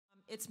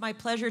It's my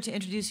pleasure to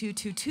introduce you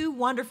to two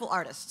wonderful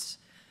artists.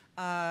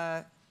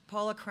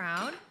 Paula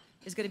Crown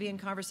is going to be in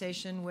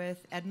conversation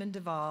with Edmund de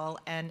Waal,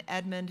 and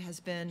Edmund has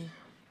been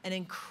an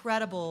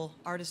incredible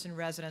artist in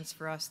residence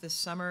for us this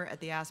summer at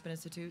the Aspen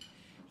Institute.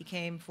 He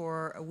came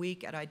for a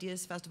week at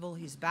Ideas Festival.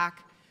 He's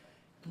back.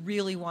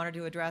 Really wanted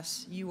to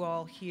address you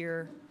all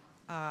here,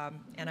 and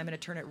I'm going to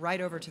turn it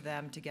right over to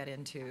them to get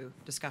into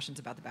discussions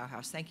about the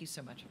Bauhaus. Thank you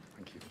so much.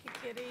 Thank you.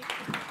 Thank you, Kitty.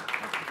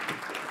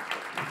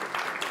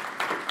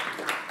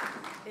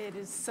 It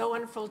is so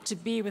wonderful to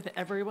be with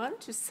everyone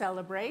to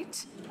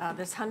celebrate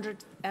this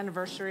 100th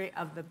anniversary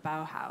of the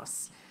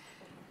Bauhaus.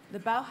 The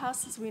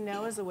Bauhaus, as we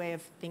know, is a way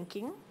of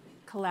thinking,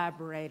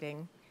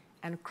 collaborating,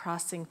 and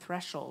crossing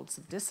thresholds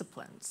of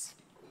disciplines.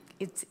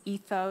 Its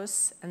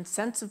ethos and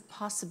sense of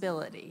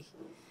possibility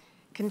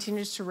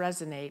continues to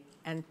resonate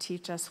and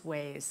teach us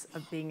ways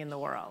of being in the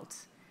world.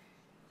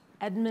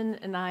 Edmund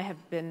and I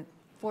have been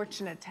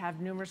fortunate to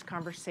have numerous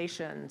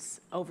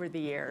conversations over the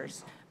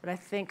years, but I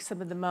think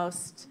some of the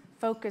most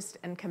focused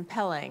and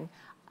compelling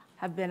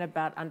have been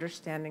about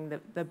understanding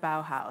the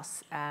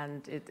Bauhaus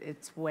and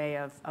its way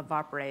of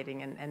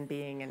operating and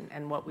being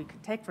and what we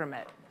could take from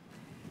it.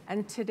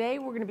 And today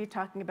we're going to be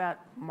talking about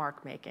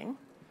mark making,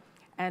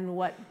 and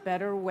what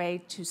better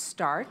way to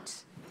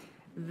start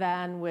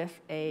than with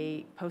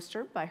a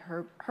poster by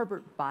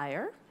Herbert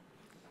Bayer,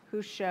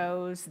 who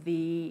shows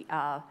the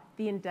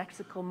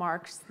indexical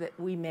marks that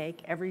we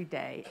make every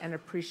day and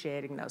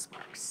appreciating those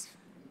marks.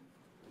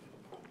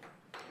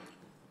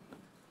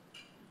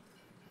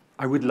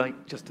 I would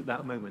like, just at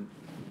that moment,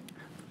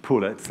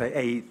 Paula, to say,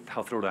 A,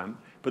 how thrilled I am,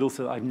 but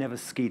also I've never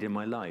skied in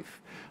my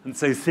life. And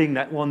so seeing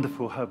that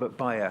wonderful Herbert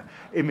Bayer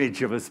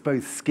image of us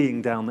both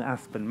skiing down the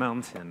Aspen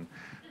Mountain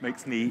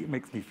makes me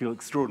feel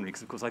extraordinary,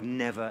 because of course I've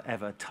never,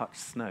 ever touched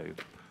snow.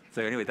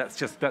 So anyway, that's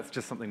just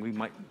something we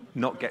might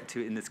not get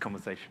to in this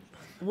conversation.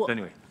 Well, but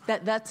anyway.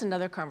 That's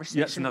another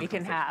conversation we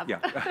can have. Yeah,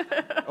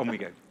 on we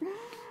go.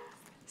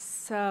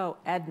 So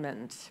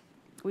Edmund,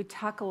 we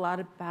talk a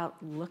lot about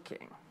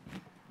looking.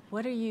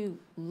 What are you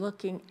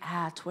looking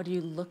at? What are you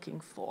looking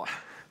for?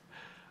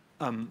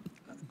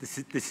 This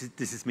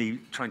is me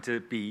trying to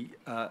be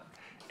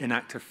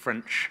enact a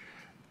French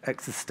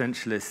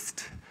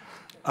existentialist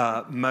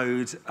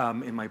mode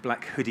in my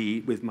black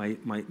hoodie with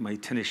my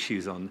tennis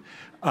shoes on.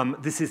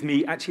 This is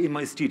me actually in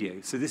my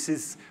studio. So this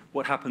is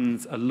what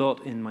happens a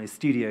lot in my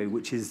studio,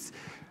 which is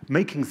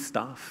making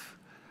stuff.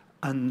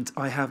 And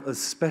I have a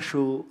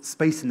special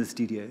space in the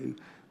studio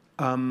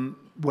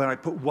where I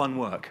put one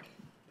work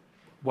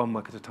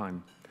at a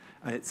time.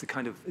 And it's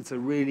a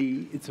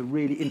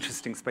really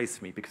interesting space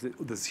for me, because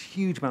there's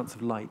huge amounts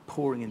of light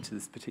pouring into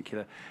this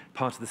particular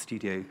part of the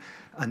studio,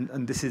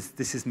 and this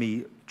is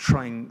me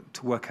trying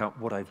to work out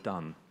what I've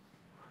done,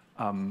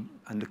 and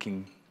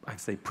looking,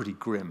 I'd say, pretty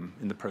grim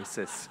in the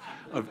process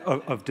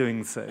of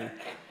doing so.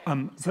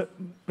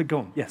 But go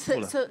on, yes.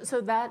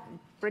 So that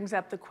brings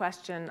up the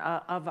question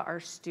of our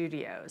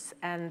studios,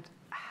 and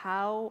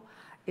how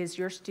is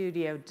your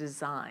studio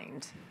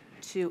designed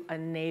to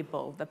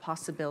enable the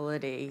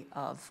possibility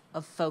of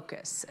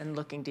focus and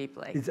looking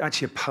deeply? It's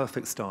actually a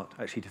perfect start,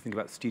 actually, to think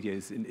about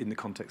studios in the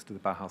context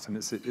of the Bauhaus. I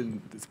mean,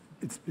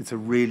 it's a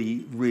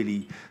really,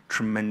 really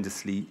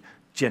tremendously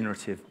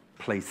generative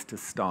place to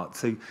start.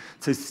 So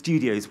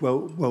studios,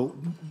 well,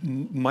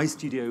 my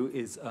studio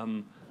is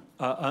an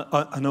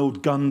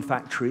old gun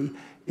factory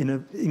in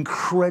an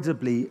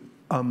incredibly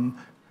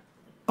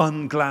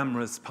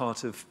unglamorous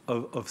part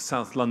of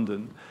South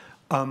London.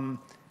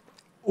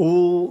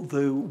 All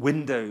the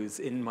windows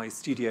in my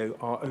studio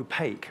are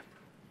opaque,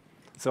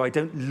 so I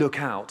don't look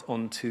out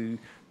onto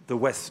the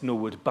West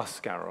Norwood bus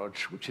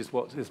garage, which is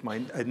what is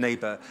my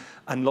neighbour,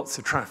 and lots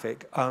of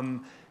traffic.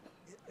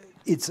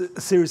 It's a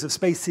series of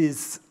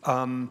spaces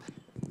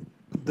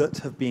that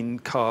have been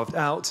carved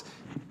out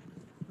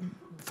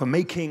for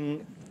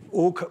making,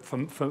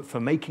 for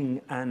making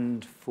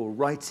and for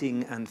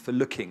writing and for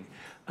looking.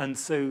 And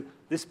so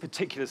this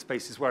particular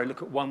space is where I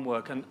look at one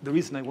work, and the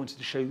reason I wanted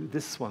to show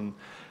this one,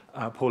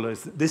 Paula,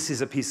 is that this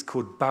is a piece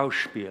called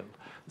Bauspiel.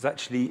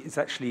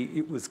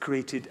 It was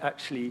created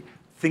actually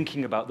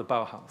thinking about the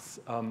Bauhaus.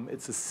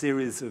 It's a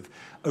series of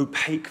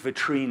opaque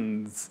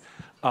vitrines,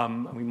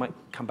 and we might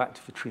come back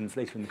to vitrines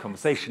later in the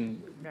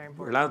conversation.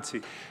 We're allowed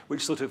to,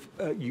 which sort of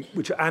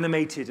which are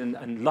animated,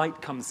 and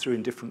light comes through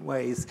in different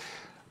ways.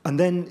 And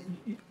then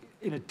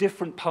in a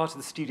different part of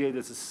the studio,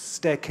 there's a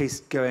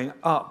staircase going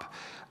up,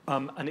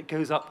 and it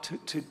goes up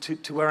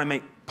to where I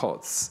make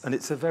pots. And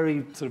it's a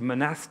very sort of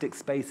monastic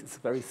space. It's a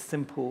very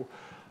simple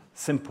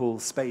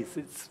space.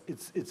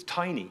 It's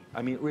tiny.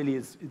 I mean, it really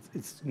is.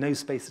 It's no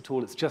space at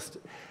all. It's just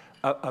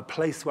a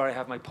place where I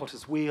have my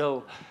potter's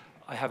wheel.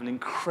 I have an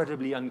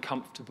incredibly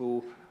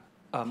uncomfortable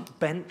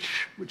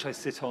bench, which I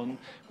sit on,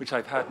 which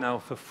I've had now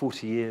for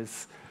 40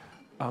 years,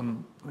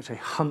 which I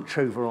hunch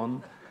over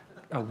on,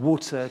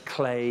 water,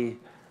 clay,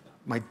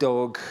 my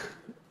dog,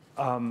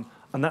 and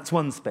that's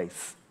one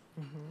space.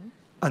 Mm-hmm.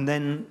 And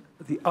then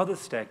the other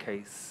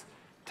staircase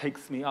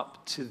takes me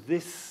up to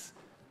this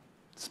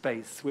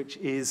space, which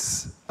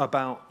is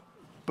about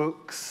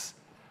books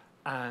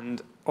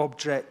and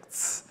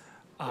objects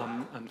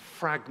and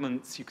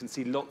fragments. You can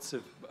see lots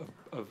of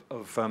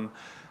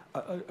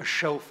a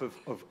shelf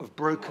of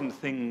broken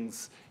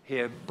things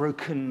here,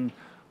 broken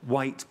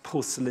white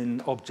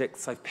porcelain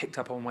objects I've picked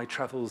up on my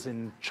travels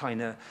in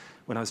China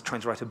when I was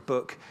trying to write a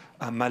book.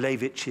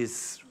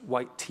 Malevich's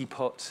white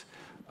teapot.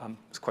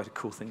 It's quite a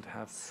cool thing to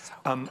have.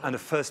 And a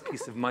first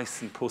piece of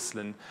Meissen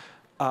porcelain.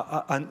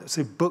 And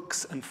so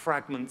books and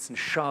fragments and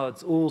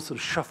shards all sort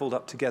of shuffled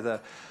up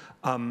together.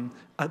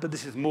 But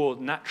this is more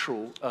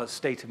natural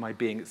state of my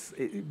being,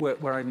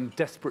 where I'm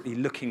desperately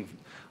looking.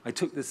 I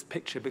took this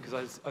picture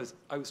because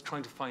I was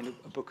trying to find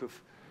a book of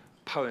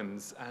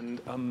poems, and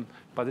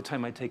by the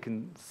time I'd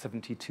taken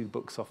 72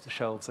 books off the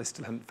shelves, I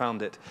still hadn't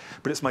found it.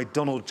 But it's my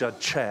Donald Judd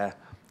chair,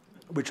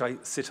 which I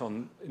sit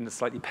on in a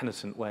slightly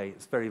penitent way.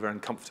 It's very, very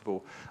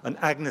uncomfortable. And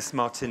Agnes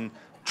Martin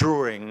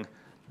drawing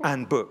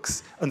and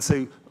books. And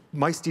so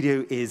my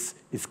studio is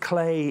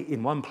clay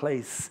in one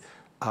place,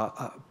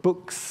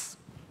 books,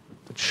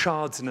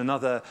 shards in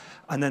another,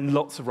 and then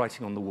lots of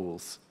writing on the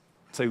walls.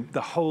 So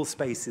the whole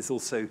space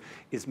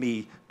is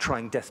me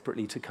trying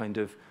desperately to kind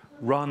of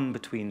run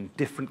between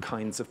different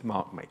kinds of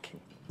mark making.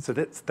 So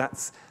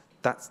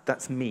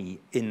that's me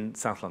in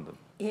South London.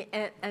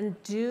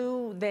 And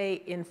do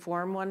they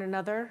inform one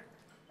another?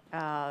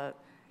 The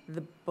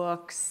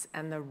books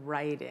and the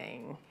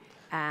writing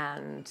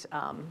and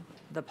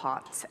the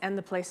pots and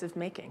the place of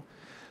making?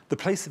 The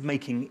place of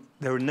making,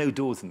 there are no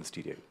doors in the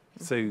studio.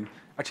 So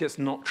actually that's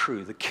not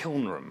true. The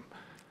kiln room,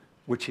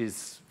 which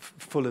is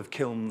full of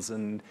kilns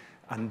and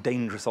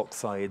dangerous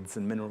oxides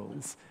and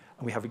minerals,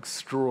 and we have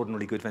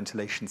extraordinarily good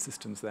ventilation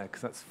systems there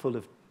because that's full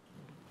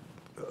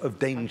of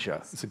danger.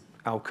 It's an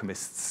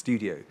alchemist's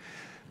studio.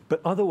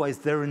 But otherwise,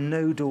 there are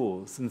no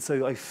doors, and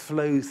so I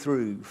flow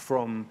through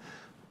from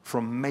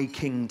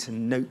making to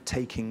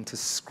note-taking to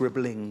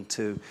scribbling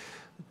to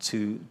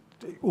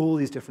all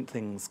these different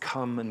things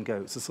come and go.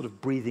 It's a sort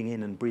of breathing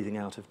in and breathing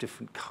out of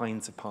different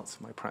kinds of parts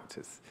of my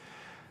practice.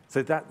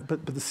 So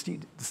but the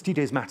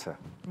studios matter.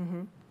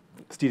 Mm-hmm.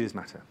 Studios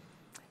matter.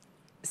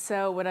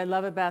 So what I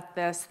love about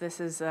this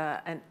is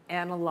an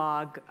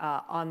analog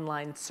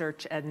online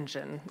search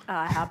engine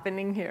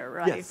happening here,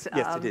 right? Yes,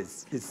 it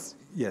is.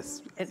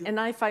 Yes. And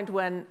I find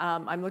when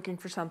I'm looking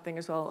for something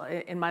as well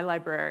in my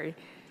library,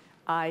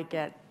 I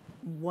get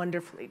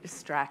wonderfully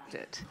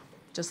distracted,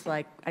 just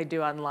like I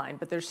do online.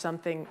 But there's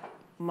something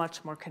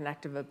much more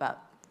connective about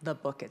the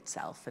book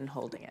itself and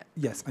holding it.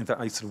 Yes, in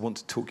fact, I sort of want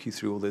to talk you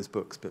through all those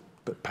books, but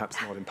perhaps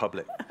not in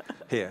public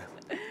here.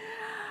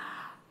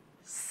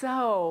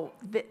 So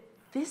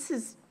this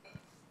is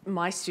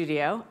my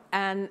studio,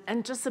 and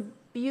just a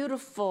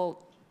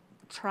beautiful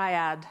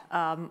triad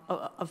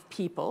of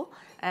people.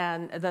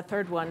 And the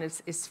third one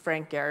is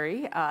Frank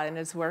Gehry and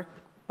his work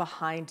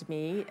behind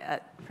me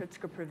at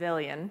Pritzker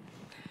Pavilion.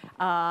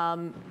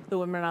 The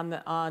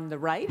woman on the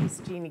right is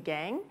Jeannie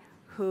Gang,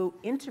 who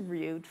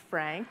interviewed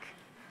Frank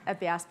at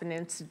the Aspen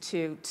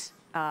Institute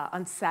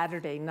on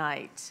Saturday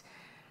night.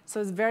 So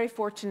I was very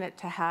fortunate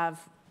to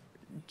have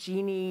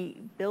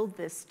Jeannie build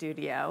this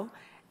studio,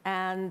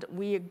 and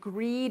we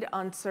agreed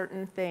on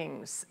certain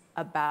things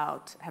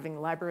about having a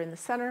library in the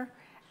center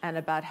and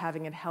about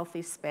having a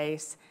healthy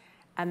space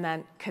and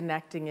then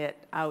connecting it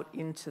out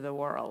into the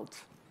world.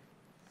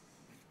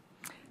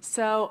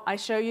 So I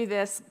show you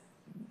this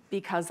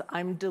because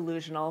I'm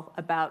delusional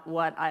about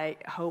what I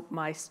hope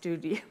my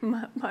studio,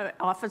 my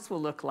office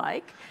will look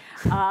like.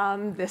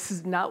 This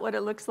is not what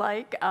it looks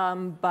like,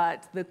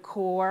 but the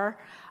core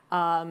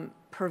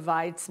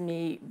provides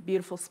me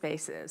beautiful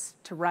spaces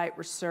to write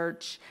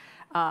research,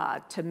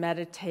 to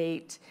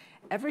meditate.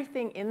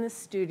 Everything in the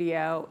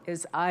studio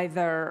is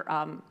either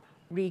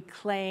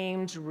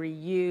reclaimed,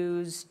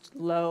 reused,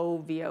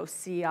 low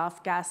VOC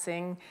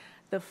off-gassing.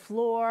 The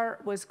floor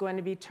was going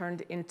to be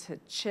turned into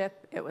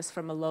chip. It was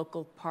from a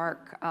local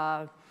park,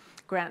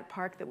 Grant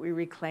Park, that we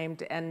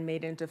reclaimed and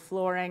made into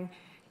flooring.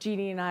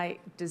 Jeannie and I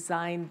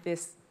designed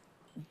this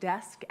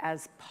desk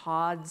as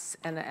pods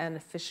and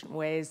efficient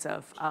ways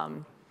of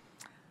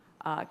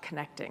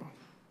connecting.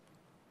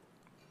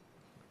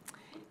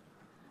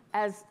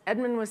 As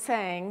Edmund was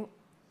saying,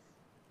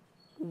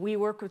 we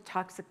work with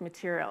toxic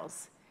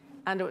materials,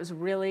 and it was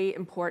really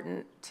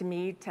important to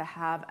me to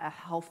have a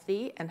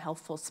healthy and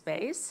healthful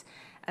space,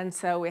 and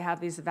so we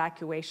have these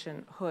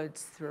evacuation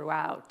hoods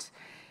throughout.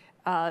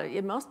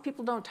 Most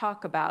people don't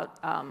talk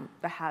about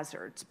the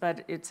hazards,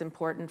 but it's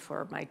important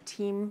for my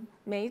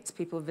teammates,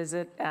 people who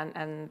visit,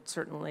 and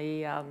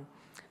certainly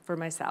for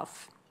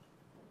myself.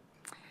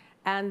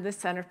 And the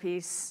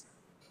centerpiece,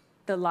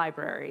 the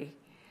library,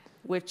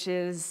 which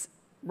is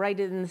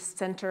right in the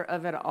center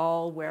of it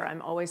all, where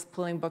I'm always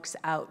pulling books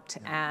out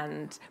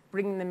and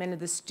bringing them into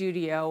the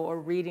studio or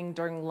reading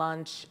during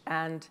lunch.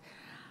 And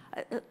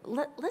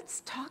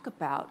let's talk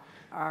about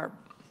our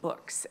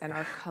books and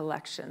our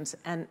collections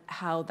and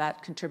how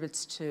that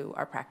contributes to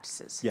our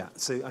practices. Yeah,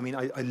 so I mean,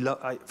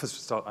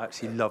 first of all, I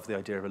actually love the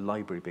idea of a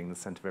library being the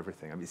centre of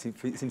everything. I mean, it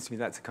seems to me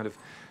that's a kind of,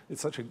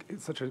 it's such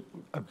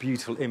a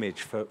beautiful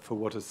image for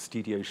what a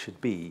studio should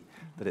be,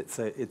 that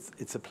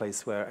it's a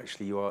place where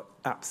actually you are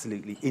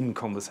absolutely in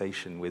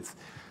conversation with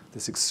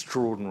this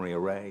extraordinary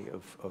array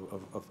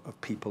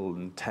of people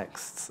and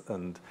texts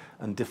and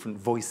different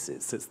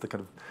voices. It's the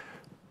kind of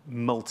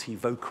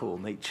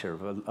multivocal nature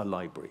of a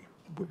library,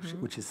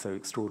 which is so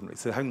extraordinary.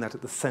 So having that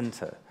at the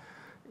centre,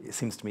 it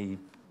seems to me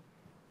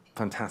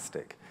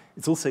fantastic.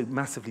 It's also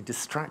massively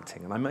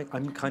distracting, and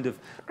I'm kind of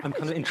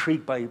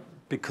intrigued by,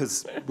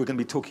 because we're going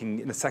to be talking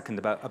in a second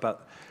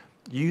about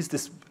use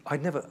this.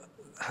 I'd never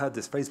heard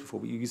this phrase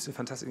before, but you used it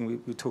fantastically. We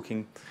were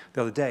talking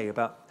the other day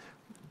about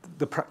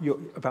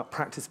about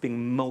practice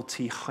being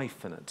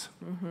multi-hyphenate,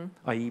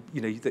 i.e.,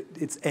 that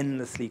it's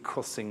endlessly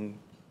crossing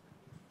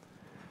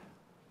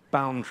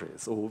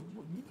boundaries, or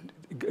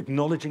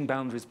acknowledging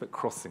boundaries but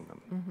crossing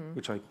them,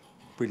 which I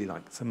really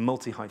like. So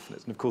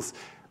multi-hyphenate. And of course,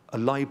 a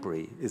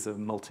library is a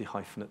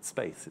multi-hyphenate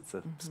space. It's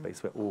a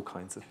space where all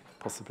kinds of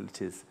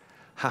possibilities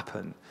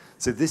happen.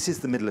 So this is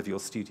the middle of your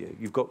studio.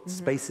 You've got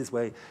spaces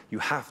where you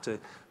have to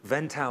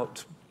vent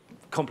out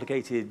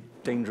complicated,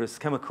 dangerous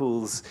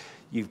chemicals.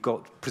 You've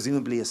got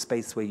presumably a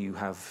space where you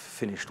have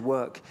finished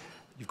work.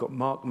 You've got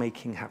mark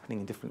making happening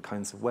in different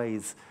kinds of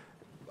ways.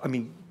 I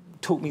mean,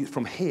 talk me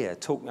from here.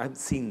 I haven't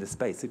seen the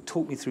space. So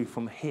talk me through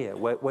from here.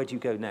 Where do you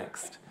go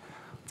next?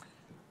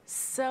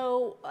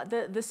 So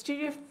the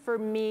studio for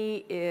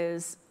me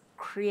is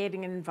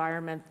creating an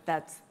environment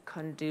that's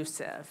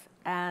conducive.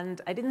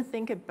 And I didn't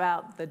think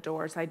about the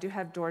doors. I do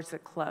have doors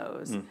that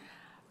close.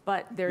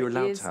 But you're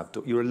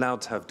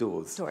allowed to have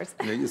doors. Doors.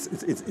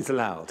 It's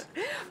allowed.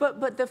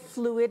 But the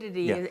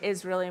fluidity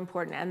is really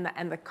important,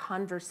 and the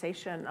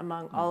conversation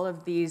among all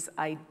of these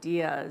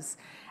ideas.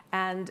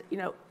 And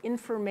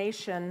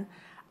information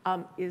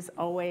is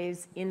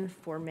always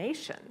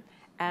information,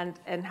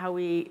 and how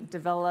we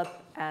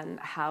develop and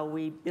how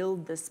we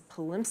build this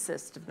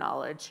palimpsest of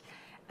knowledge,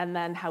 and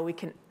then how we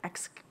can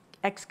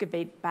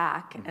excavate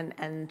back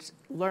and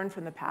learn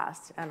from the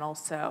past, and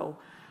also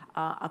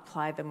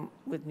apply them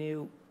with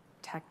new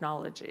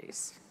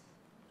technologies.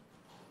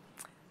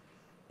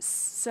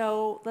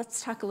 So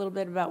let's talk a little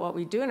bit about what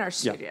we do in our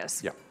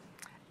studios. Yeah.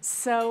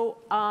 So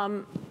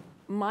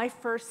my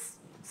first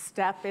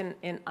step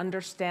in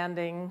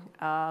understanding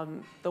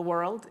the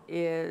world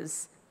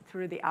is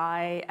through the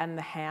eye and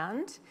the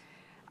hand,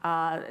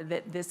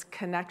 this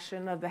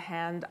connection of the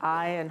hand,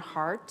 eye, and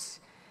heart,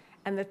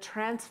 and the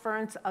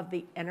transference of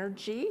the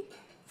energy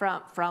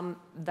from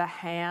the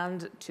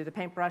hand to the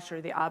paintbrush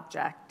or the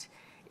object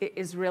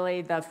is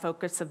really the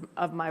focus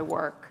of my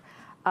work.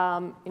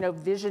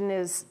 Vision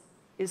is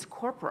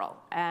corporal,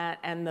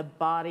 and the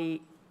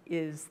body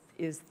is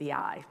the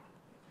eye.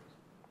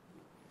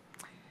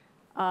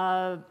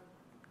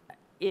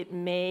 It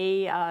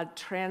may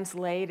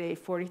translate a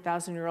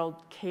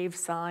 40,000-year-old cave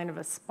sign of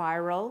a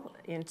spiral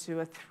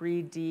into a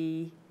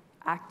 3D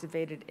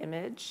activated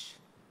image.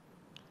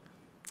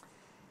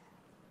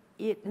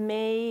 It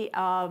may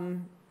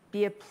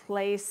be a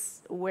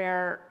place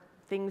where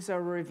things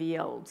are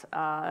revealed.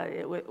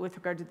 With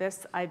regard to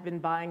this, I've been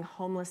buying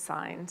homeless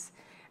signs,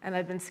 and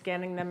I've been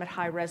scanning them at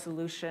high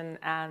resolution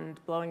and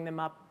blowing them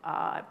up,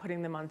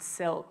 putting them on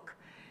silk.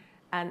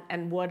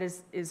 And what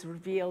is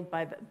revealed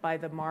by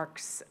the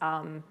marks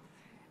and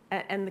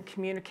the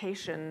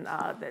communication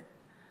that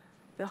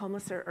the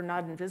homeless are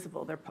not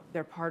invisible.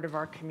 They're part of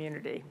our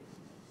community.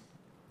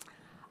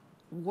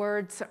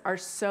 Words are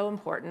so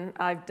important.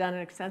 I've done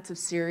an extensive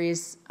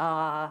series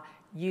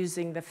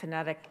using the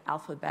phonetic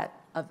alphabet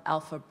of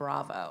Alpha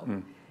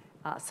Bravo,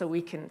 so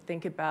we can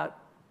think about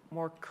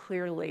more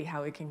clearly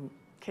how we can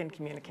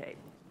communicate.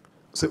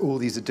 So all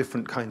these are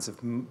different kinds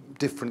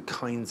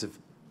of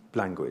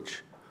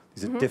language.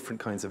 These are different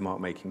kinds of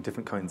mark making,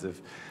 different kinds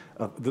of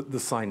the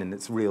sign in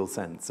its real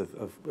sense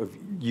of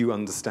you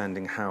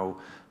understanding how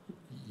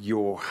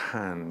your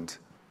hand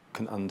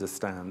can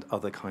understand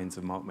other kinds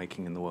of mark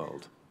making in the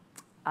world.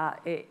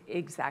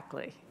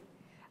 Exactly.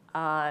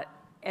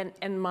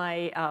 And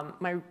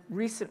my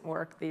recent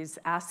work, these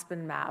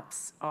Aspen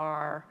maps,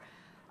 are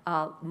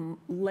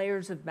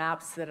layers of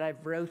maps that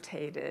I've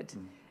rotated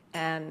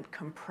and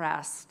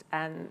compressed,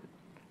 and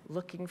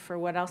looking for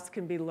what else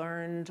can be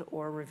learned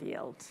or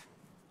revealed.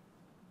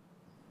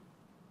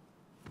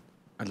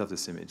 I love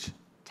this image.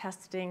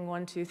 Testing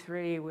 1, 2,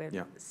 3 with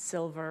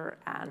silver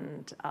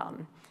and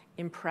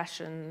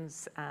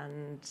impressions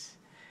and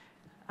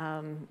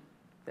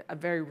a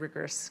very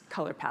rigorous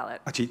color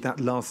palette. Actually, that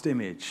last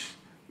image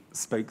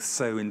spoke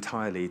so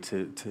entirely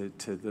to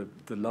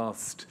the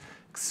last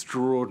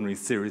extraordinary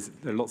series.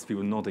 There are lots of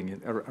people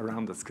nodding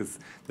around us because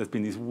there's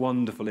been these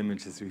wonderful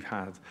images we've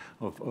had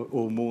of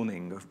all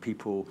morning of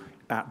people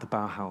at the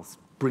Bauhaus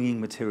bringing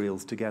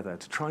materials together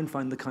to try and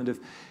find the kind of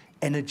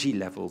energy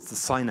levels, the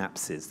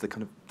synapses,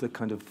 the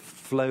kind of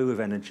flow of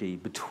energy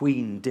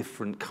between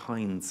different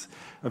kinds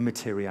of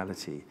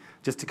materiality.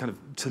 Just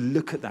to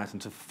look at that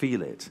and to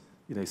feel it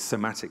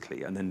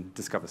somatically, and then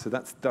discover. So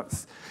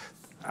that's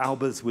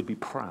Albers would be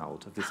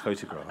proud of this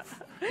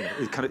photograph.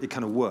 It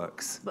kind of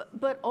works.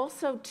 But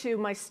also, too,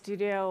 my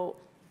studio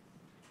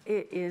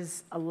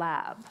is a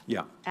lab.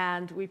 Yeah.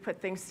 And we put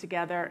things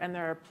together, and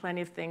there are plenty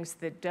of things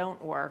that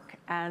don't work.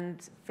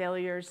 And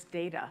failure's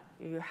data.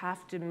 You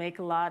have to make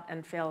a lot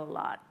and fail a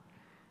lot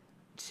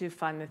to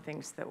find the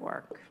things that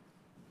work.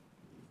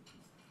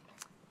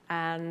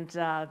 And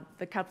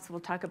the cups we'll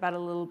talk about a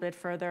little bit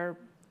further,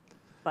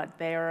 but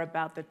they are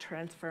about the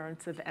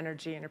transference of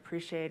energy and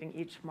appreciating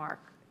each mark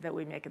that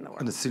we make in the work.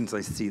 And as soon as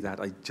I see that,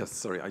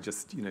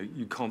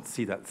 you can't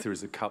see that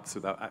series of cups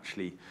without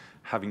actually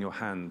having your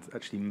hand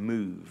actually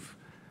move.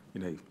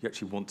 You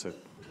actually want to.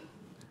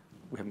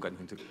 We haven't got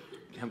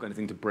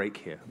anything to break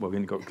here. Well, we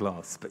only got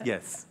glass, but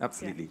yes,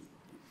 absolutely. Yeah.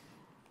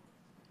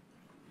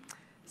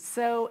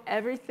 So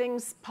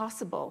everything's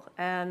possible,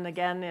 and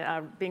again,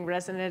 being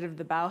resident of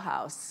the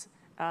Bauhaus,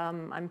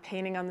 I'm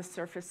painting on the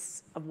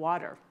surface of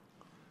water,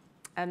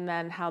 and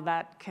then how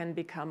that can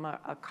become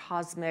a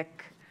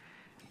cosmic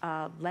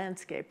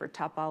landscape or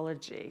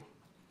topology.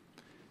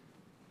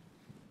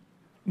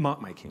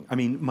 Mark making. I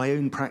mean, my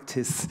own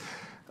practice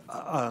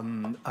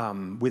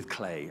with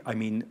clay. I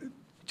mean,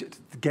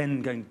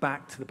 again, going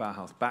back to the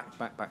Bauhaus, back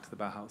to the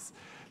Bauhaus.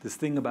 This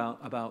thing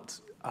about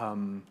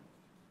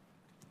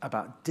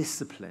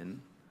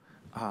discipline,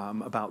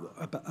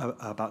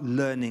 about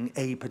learning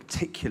a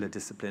particular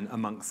discipline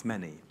amongst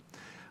many.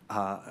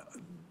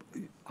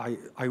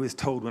 I was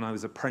told when I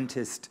was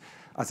apprenticed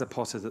as a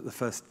potter that the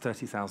first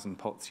 30,000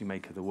 pots you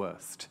make are the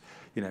worst,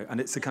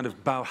 and it's a kind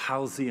of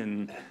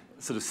Bauhausian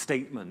sort of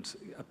statement,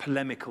 a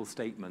polemical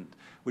statement,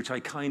 which I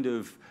kind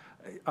of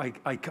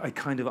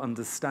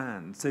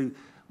understand. So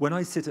when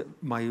I sit at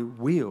my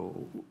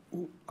wheel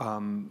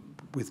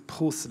with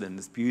porcelain,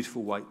 this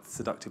beautiful white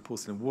seductive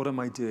porcelain, what am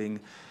I doing?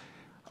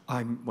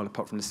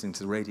 Apart from listening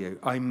to the radio,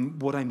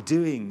 what I'm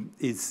doing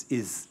is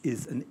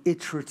an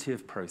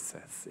iterative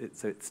process.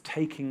 It's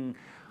taking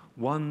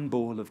one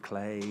ball of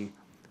clay,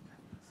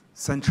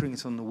 centering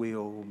it on the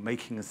wheel,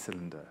 making a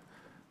cylinder,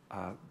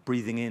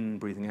 breathing in,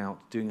 breathing out,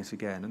 doing it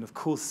again. And of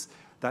course,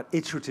 that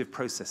iterative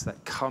process,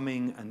 that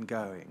coming and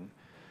going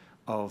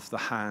of the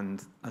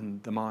hand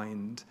and the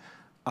mind,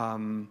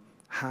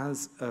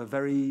 has a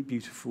very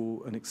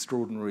beautiful and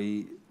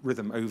extraordinary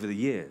rhythm over the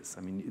years.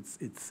 I mean,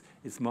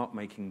 it's mark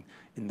making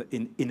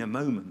in a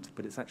moment,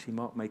 but it's actually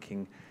mark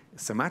making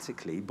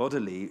somatically,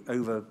 bodily,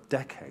 over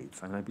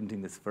decades. I mean, I've been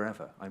doing this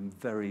forever. I'm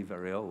very,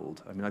 very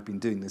old. I mean, I've been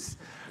doing this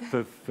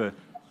for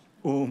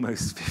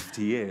almost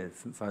 50 years,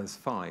 since I was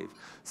 5.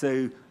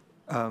 So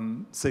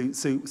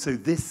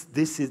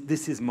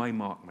this is my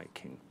mark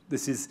making.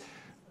 This is,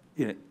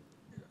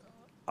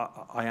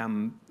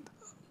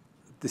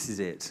 this is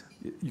it.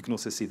 You can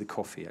also see the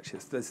coffee. Actually,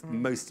 that's the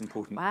most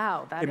important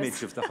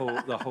image of the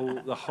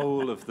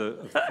whole of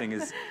the thing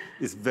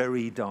is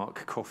very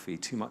dark coffee.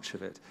 Too much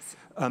of it.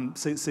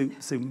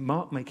 So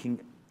mark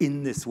making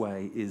in this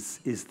way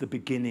is the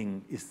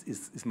beginning.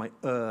 Is my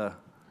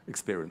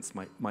experience,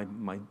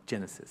 my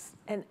genesis.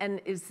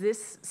 And is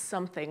this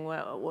something?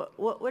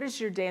 What does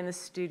your day in the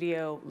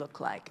studio look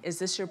like? Is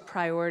this your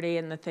priority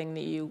and the thing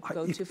that you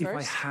go to first? If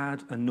I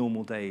had a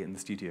normal day in the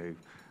studio,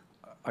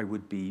 I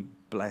would be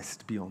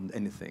blessed beyond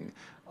anything.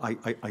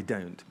 I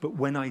don't. But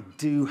when I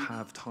do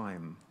have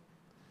time,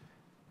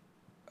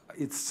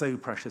 it's so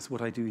precious.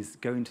 What I do is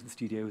go into the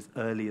studio as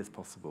early as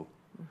possible,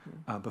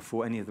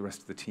 before any of the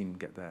rest of the team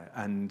get there.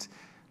 And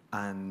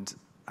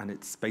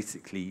it's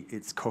basically,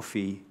 it's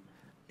coffee,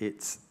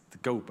 it's the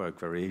Goldberg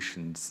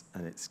variations,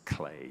 and it's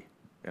clay,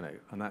 and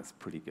that's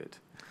pretty good.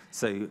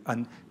 So,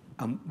 and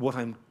what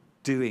I'm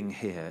doing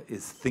here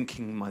is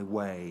thinking my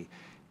way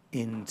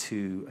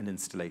into an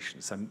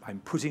installation. So I'm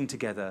putting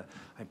together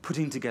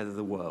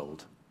the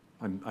world.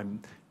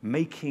 I'm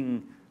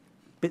making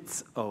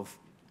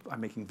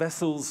I'm making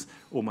vessels.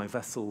 All my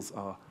vessels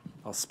are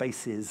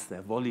spaces,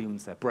 their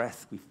volumes, their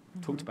breath. We've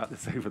talked about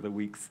this over the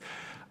weeks.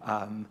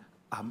 And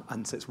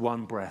so it's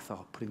one breath,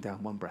 putting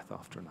down one breath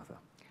after another.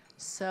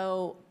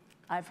 So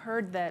I've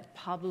heard that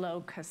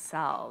Pablo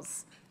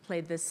Casals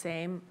played the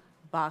same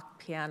Bach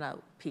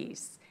piano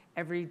piece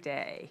every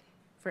day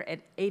for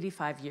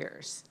 85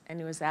 years. And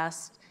he was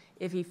asked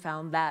if he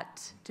found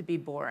that to be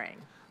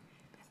boring.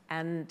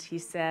 And he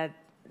said,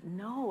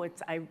 no,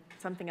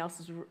 something else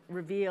is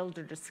revealed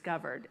or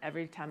discovered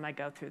every time I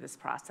go through this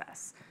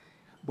process.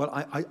 Well,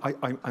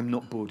 I'm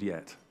not bored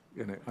yet.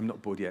 I'm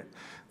not bored yet.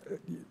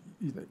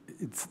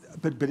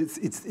 But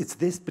it's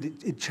this, but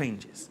it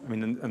changes. I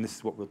mean, and this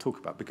is what we'll talk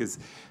about, because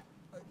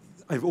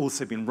I've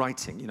also been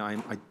writing.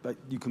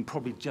 You can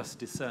probably just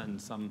discern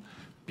some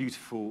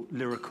beautiful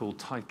lyrical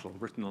title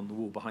written on the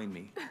wall behind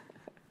me.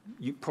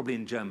 Probably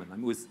in German.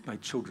 My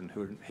children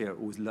who are here are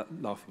always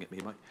laughing at me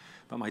about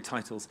my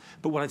titles.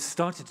 But what I've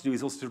started to do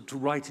is also to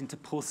write into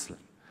porcelain.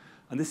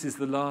 And this is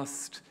the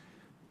last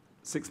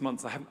 6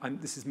 months.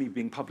 This is me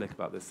being public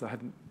about this. So I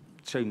haven't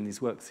shown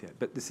these works yet.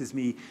 But this is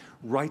me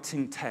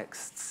writing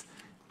texts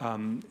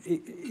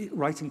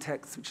writing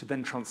texts which are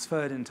then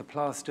transferred into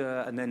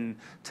plaster and then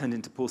turned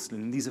into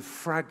porcelain. And these are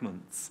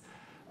fragments,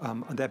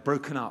 and they're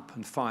broken up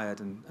and fired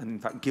and in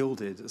fact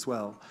gilded as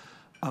well.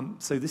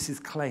 So this is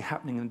clay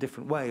happening in a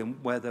different way, and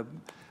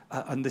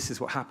and this is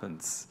what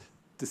happens.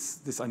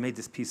 I made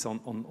this piece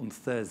on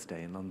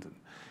Thursday in London.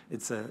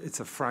 It's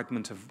a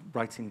fragment of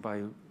writing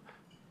by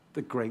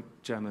the great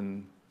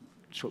German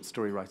short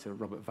story writer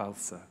Robert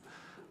Walser.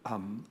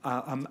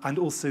 And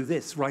also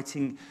this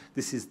writing.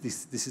 This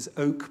is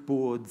oak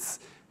boards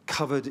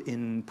covered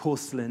in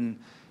porcelain,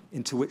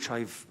 into which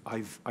I've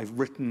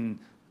written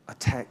a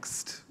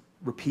text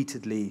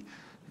repeatedly.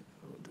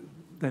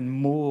 Then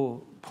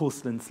more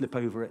porcelain slip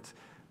over it,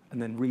 and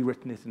then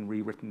rewritten it and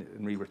rewritten it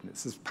and rewritten it.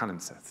 This is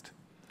palimpsest.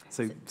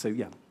 So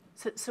yeah.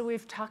 So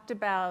we've talked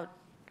about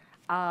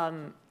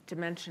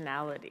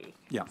dimensionality.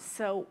 Yeah.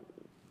 So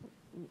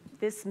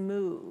this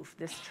move,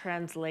 this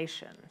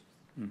translation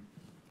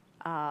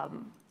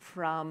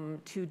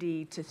from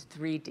 2D to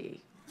 3D,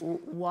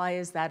 why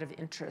is that of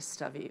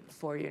interest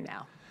for you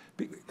now?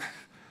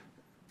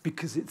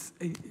 Because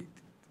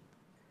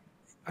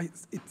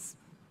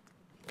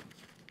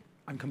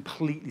I'm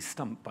completely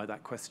stumped by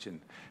that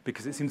question,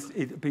 because it seems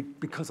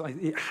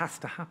it has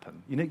to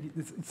happen. You know,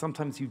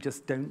 sometimes you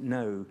just don't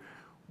know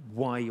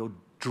why you're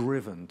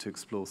driven to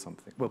explore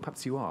something. Well,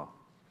 perhaps you are.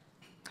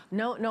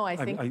 No, I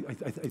think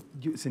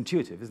it's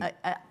intuitive, isn't it?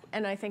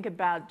 And I think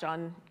about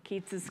John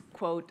Keats's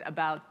quote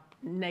about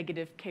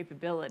negative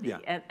capability,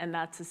 yeah. and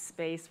that's a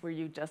space where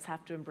you just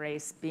have to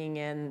embrace being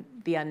in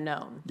the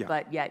unknown, yeah.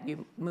 but yet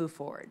you move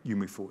forward. You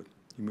move forward.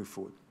 You move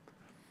forward.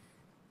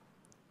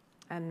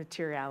 And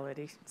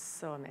materiality,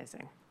 so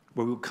amazing.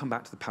 Well, we'll come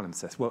back to the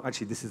palimpsest. Well,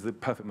 actually, this is the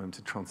perfect moment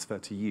to transfer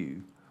to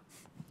you.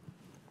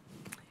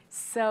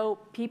 So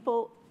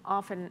people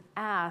often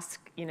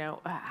ask, you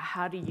know,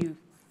 how do you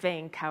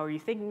think? How are you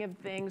thinking of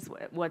things?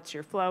 What's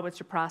your flow? What's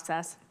your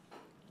process?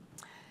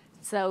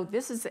 So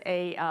this is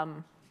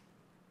an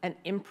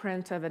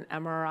imprint of an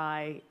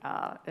MRI,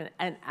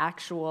 an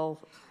actual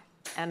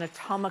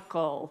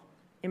anatomical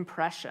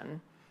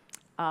impression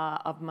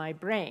of my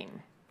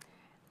brain.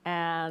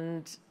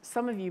 And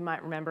some of you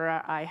might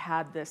remember I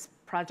had this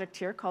project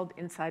here called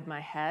Inside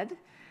My Head,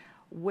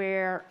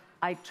 where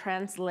I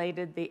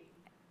translated the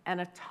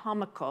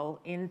anatomical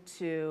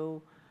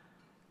into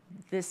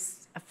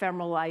this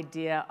ephemeral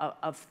idea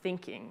of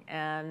thinking.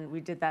 And we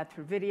did that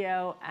through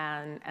video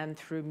and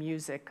through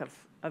music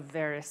of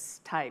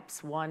various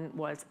types. One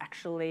was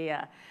actually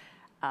an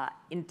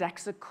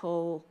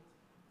indexical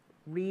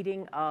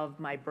reading of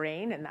my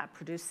brain, and that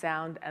produced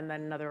sound, and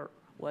then another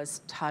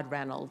was Todd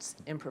Reynolds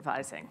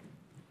improvising.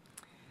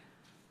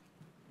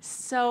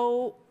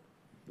 So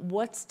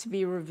what's to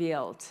be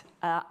revealed?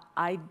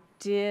 I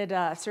did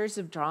a series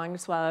of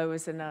drawings while I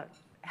was in a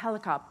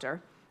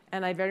helicopter,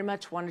 and I very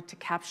much wanted to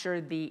capture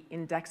the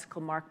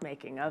indexical mark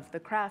making of the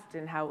craft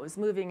and how it was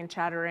moving and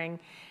chattering.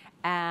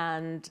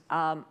 And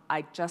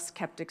I just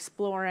kept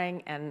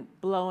exploring and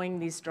blowing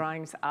these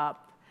drawings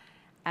up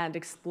and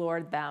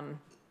explored them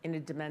in a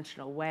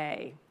dimensional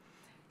way.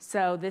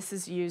 So this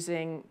is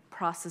using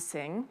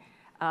processing,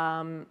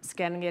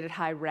 scanning it at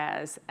high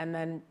res, and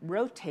then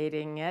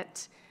rotating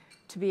it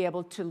to be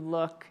able to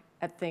look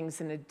at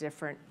things in a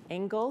different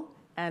angle,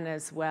 and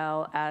as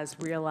well as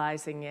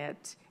realizing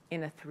it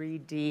in a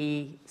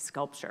 3D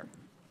sculpture.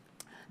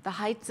 The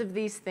heights of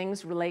these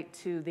things relate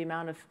to the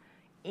amount of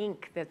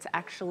ink that's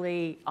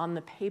actually on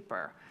the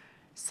paper.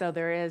 So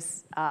there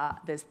is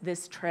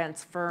this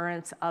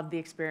transference of the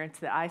experience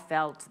that I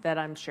felt that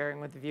I'm sharing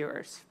with the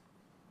viewers.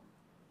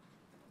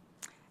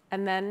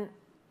 And then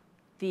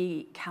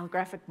the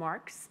calligraphic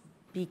marks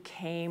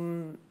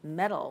became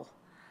metal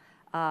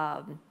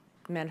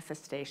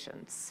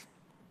manifestations.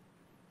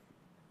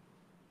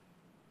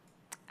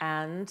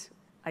 And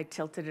I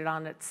tilted it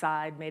on its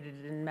side, made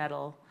it in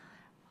metal,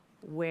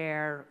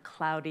 where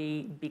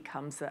cloudy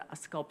becomes a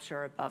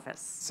sculpture above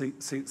us.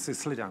 So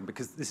slow down,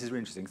 because this is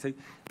really interesting. So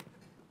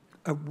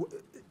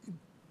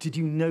did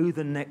you know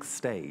the next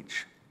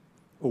stage?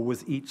 Or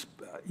was each,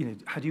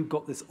 had you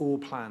got this all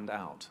planned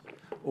out?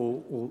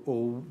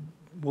 Or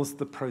was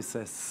the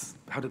process,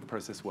 how did the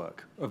process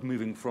work of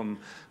moving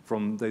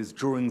from those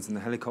drawings in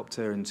the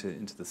helicopter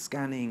into the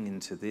scanning,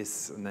 into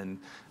this, and then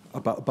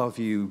above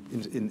you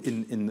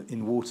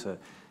in water?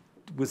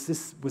 Was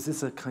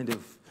this a kind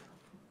of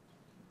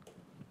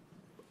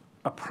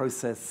a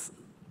process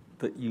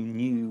that you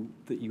knew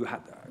that you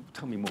had?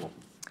 Tell me more.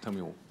 Tell me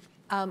more.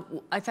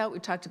 I thought we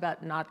talked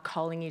about not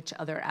calling each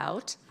other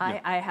out. Yeah.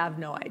 I have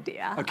no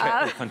idea.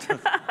 Okay, fantastic.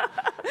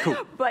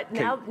 Cool. But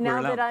okay,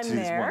 now that I'm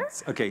there,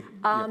 okay.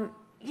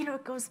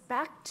 It goes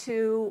back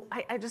to,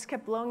 I just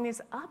kept blowing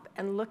these up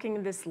and looking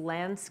at this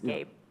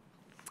landscape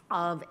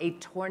of a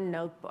torn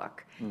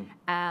notebook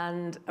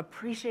and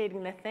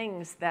appreciating the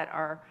things that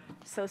are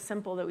so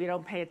simple that we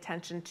don't pay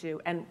attention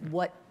to, and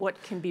what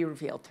can be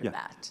revealed through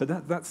that.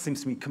 But that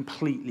seems to me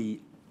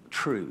completely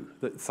true,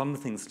 that some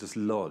things just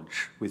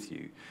lodge with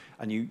you,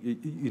 and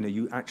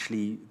you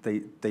actually,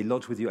 they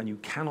lodge with you, and you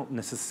cannot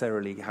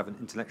necessarily have an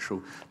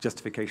intellectual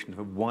justification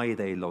for why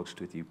they lodged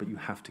with you, but you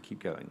have to keep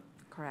going.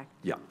 Correct.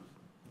 Yeah.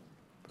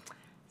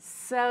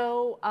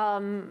 So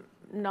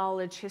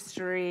knowledge,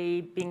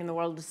 history, being in the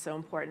world is so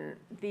important.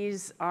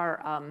 These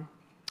are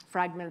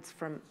fragments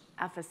from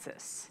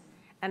Ephesus.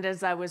 And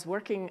as I was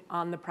working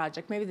on the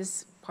project, maybe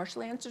this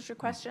partially answers your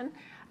question,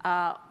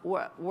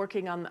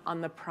 working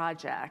on the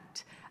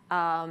project,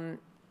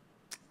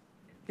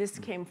 this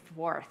came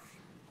forth,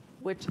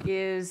 which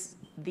is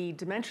the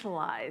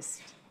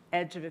dimensionalized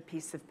edge of a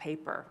piece of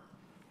paper.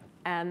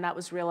 And that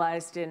was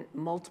realized in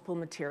multiple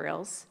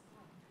materials.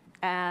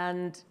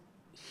 And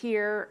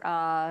here,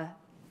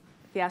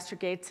 Theaster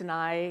Gates and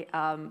I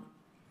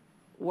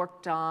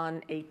worked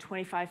on a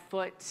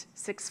 25-foot,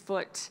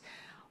 6-foot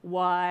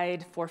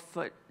wide,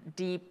 4-foot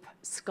deep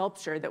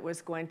sculpture that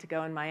was going to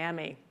go in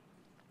Miami.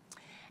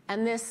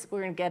 And this,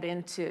 we're going to get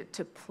into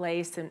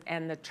place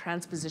and the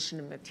transposition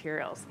of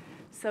materials.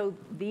 So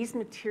these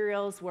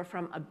materials were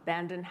from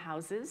abandoned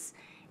houses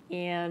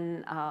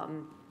in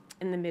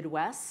the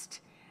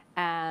Midwest,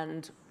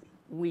 and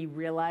we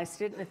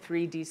realized it in a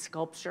 3D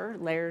sculpture,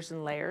 layers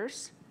and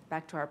layers,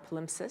 back to our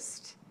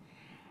palimpsest,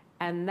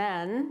 and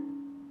then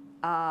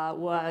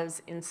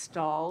was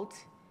installed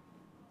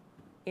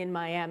in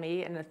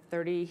Miami in a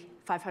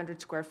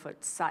 3,500 square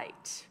foot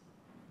site.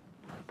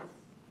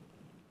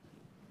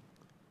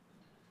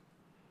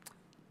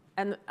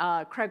 And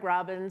Craig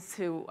Robbins,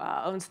 who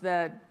owns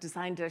the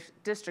design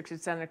district,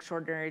 has done an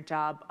extraordinary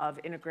job of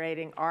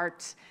integrating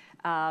art.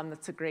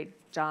 That's a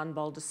great John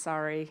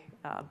Baldessari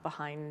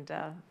behind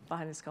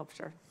the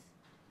sculpture.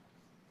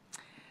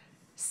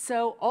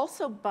 So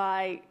also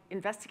by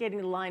investigating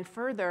the line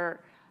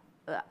further,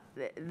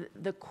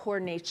 the core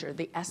nature,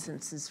 the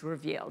essence is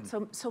revealed.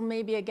 So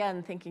maybe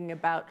again, thinking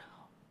about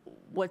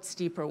what's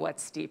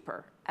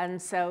deeper.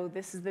 And so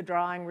this is the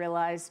drawing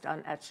realized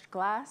on etched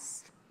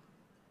glass.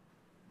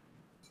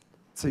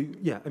 So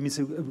yeah, I mean,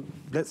 so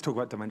let's talk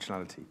about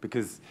dimensionality,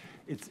 because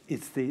it's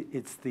the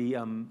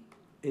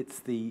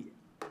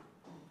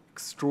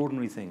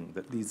extraordinary thing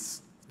that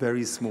these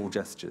very small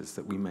gestures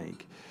that we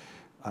make,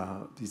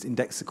 these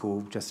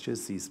indexical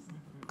gestures, these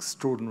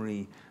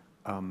extraordinary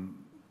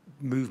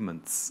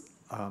movements,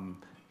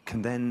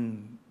 can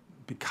then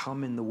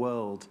become in the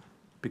world,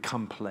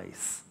 become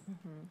place.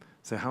 Mm-hmm.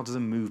 So how does a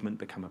movement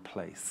become a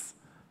place?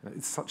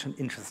 It's such an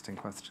interesting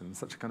question,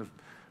 such a kind of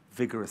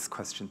vigorous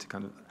question to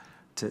kind of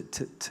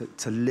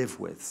to live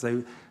with.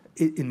 So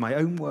in my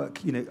own work,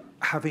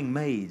 having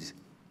made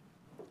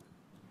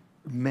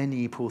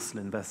many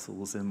porcelain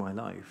vessels in my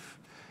life,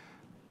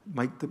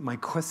 my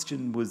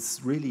question was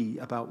really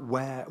about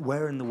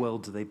where in the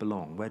world do they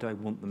belong? Where do I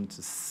want them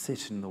to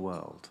sit in the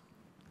world?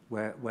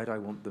 Where do I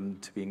want them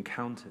to be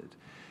encountered?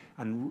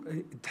 And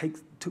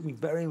it took me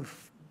very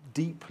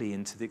deeply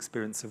into the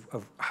experience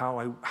of how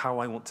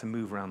I want to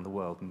move around the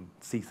world and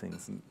see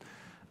things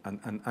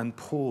and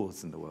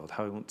pause in the world,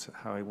 how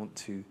I want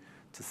to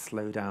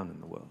slow down in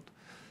the world.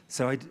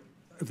 So over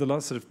the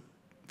last sort of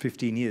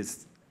 15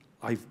 years,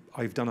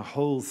 I've done a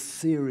whole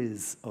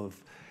series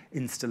of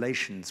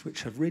installations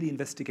which have really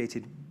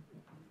investigated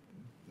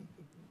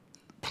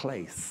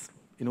place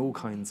in all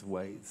kinds of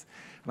ways.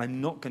 And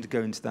I'm not going to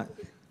go into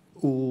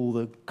all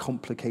the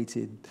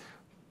complicated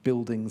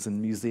buildings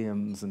and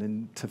museums and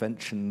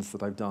interventions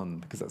that I've done,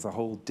 because that's a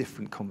whole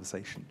different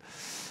conversation.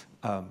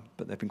 But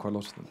there have been quite a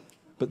lot of them.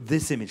 But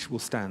this image will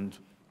stand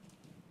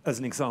as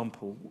an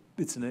example.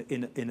 It's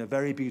in a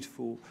very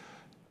beautiful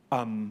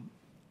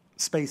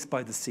space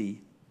by the sea,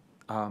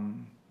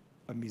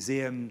 a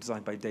museum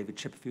designed by David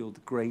Chipperfield,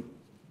 the great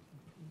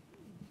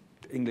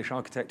English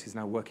architect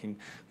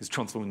who's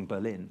transforming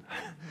Berlin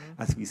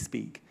as we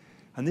speak.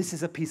 And this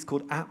is a piece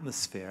called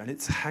Atmosphere, and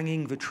it's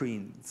hanging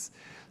vitrines,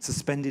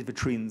 suspended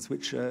vitrines,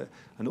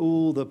 and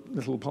all the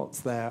little pots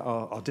there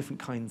are different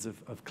kinds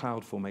of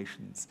cloud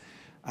formations.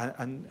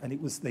 And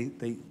it was,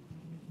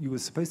 you were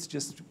supposed to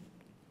just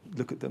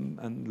look at them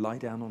and lie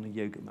down on a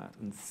yoga mat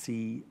and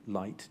see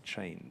light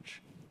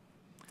change.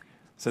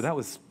 So that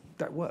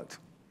worked.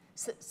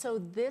 So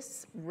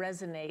this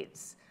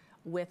resonates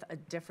with a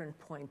different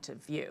point of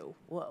view.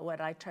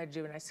 What I try to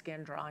do when I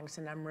scan drawings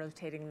and I'm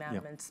rotating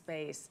them in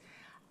space,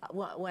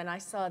 when I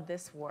saw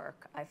this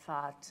work, I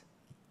thought,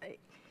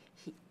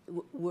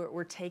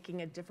 we're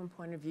taking a different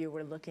point of view.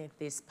 We're looking at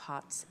these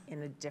pots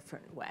in a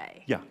different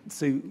way. Yeah.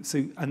 So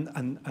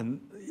and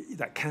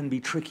that can be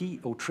tricky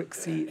or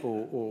tricksy,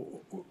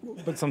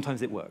 but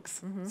sometimes it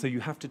works. Mm-hmm. So you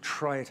have to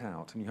try it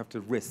out and you have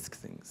to risk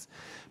things.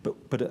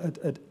 But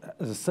at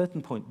a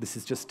certain point, this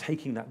is just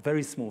taking that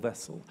very small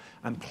vessel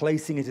and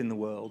placing it in the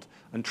world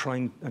and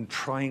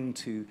trying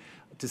to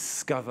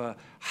discover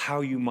how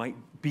you might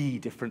be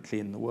differently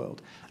in the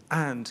world.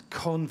 And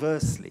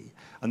conversely,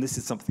 and this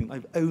is something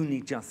I've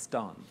only just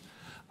done,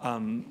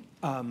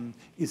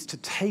 is to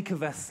take a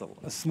vessel,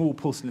 a small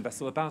porcelain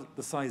vessel, about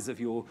the size of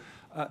your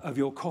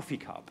coffee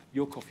cup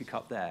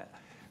there,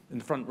 in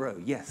the front row.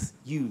 Yes,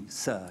 you,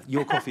 sir,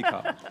 your coffee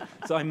cup.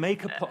 So I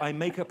make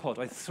a pot,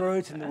 I throw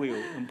it in the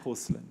wheel in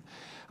porcelain.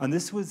 And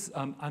this was,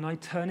 and I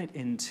turn it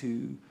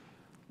into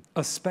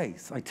a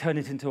space. I turn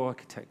it into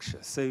architecture.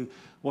 So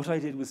what I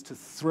did was to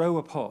throw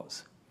a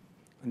pot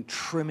and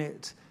trim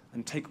it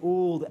and take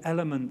all the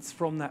elements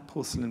from that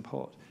porcelain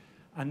pot.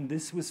 And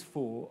this was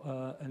for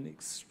an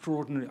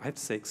extraordinary, I have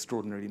to say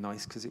extraordinarily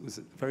nice because it was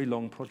a very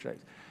long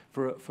project,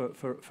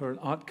 for an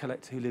art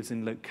collector who lives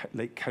in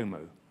Lake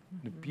Como,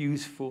 a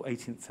beautiful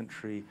 18th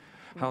century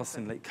house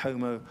in Lake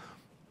Como.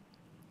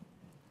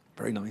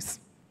 Very nice.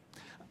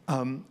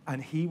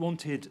 And he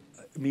wanted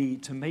me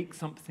to make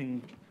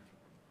something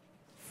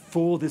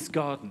for this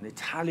garden,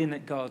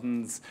 Italian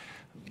gardens,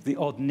 the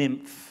odd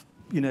nymph,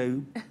 you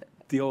know,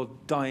 the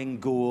odd dying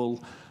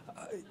Gaul.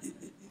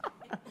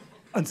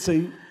 And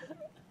so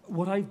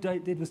what I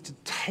did was to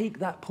take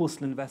that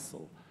porcelain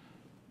vessel,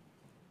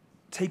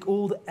 take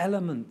all the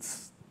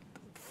elements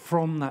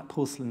from that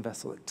porcelain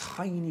vessel, a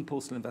tiny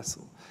porcelain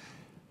vessel,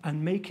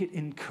 and make it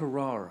in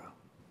Carrara,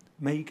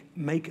 make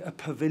a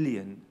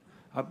pavilion,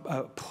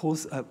 a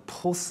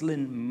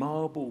porcelain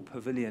marble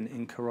pavilion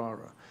in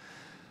Carrara.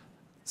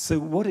 So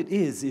what it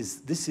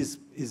is this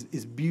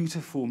is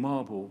beautiful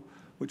marble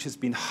which has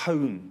been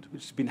honed,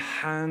 which has been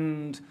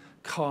hand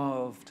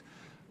carved,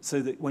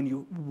 so that when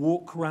you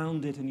walk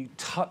around it and you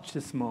touch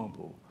this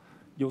marble,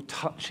 you're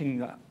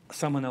touching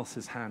someone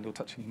else's hand, you're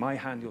touching my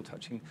hand, you're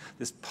touching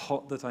this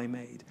pot that I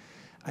made.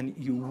 And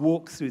you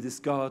walk through this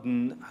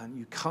garden and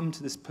you come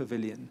to this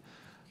pavilion,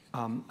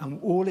 and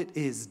all it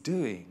is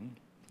doing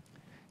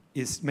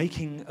is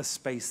making a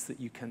space that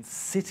you can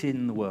sit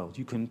in the world.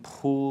 You can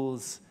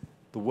pause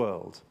the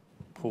world.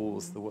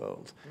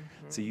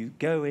 So you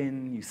go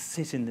in, you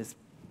sit in this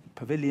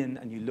pavilion,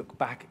 and you look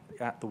back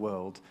at the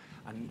world.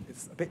 And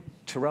it's a bit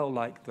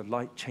Turrell-like. The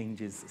light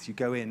changes as you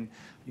go in.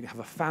 You have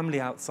a family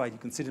outside. You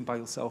can sit in by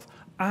yourself.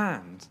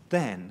 And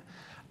then,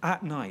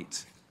 at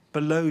night,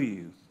 below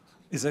you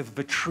is a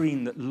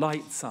vitrine that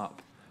lights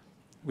up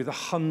with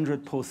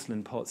 100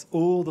 porcelain pots,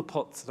 all the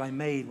pots that I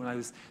made when I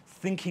was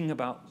thinking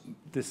about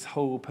this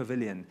whole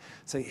pavilion.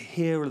 So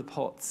here are the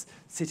pots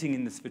sitting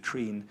in this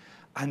vitrine.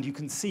 And you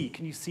can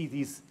you see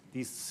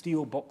these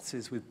steel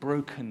boxes with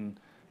broken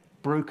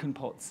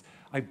pots?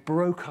 I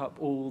broke up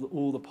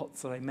all the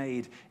pots that I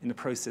made in the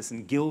process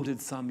and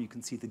gilded some. You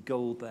can see the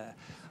gold there.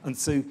 And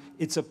so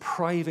it's a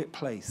private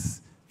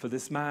place for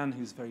this man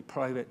who's very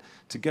private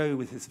to go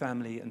with his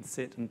family and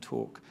sit and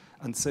talk.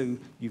 And so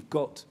you're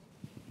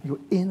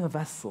in a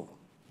vessel.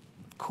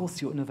 Of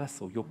course you're in a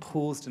vessel. You're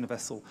paused in a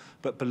vessel.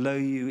 But below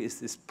you is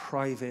this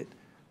private,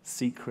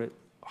 secret,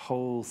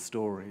 whole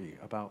story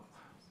about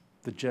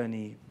the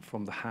journey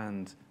from the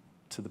hand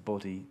to the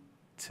body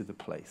to the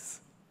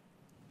place.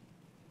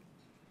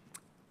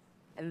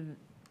 And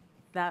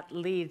that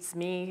leads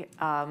me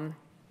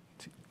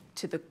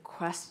to the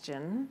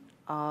question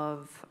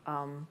of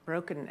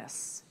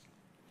brokenness.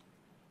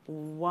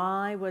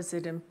 Why was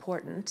it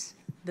important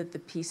that the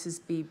pieces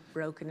be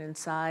broken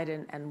inside,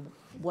 and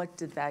what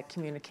did that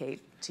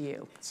communicate to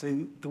you?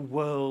 So the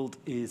world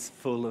is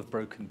full of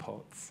broken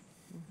pots.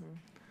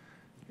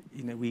 Mm-hmm.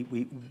 You know,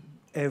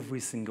 every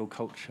single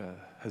culture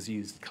has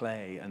used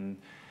clay, and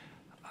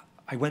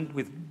I went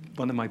with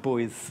one of my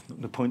boys,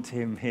 to point to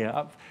him here,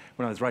 up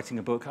when I was writing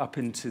a book, up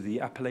into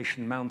the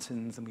Appalachian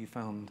Mountains, and we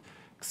found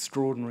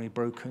extraordinary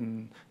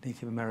broken,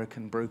 Native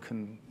American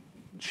broken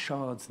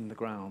shards in the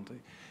ground.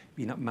 I've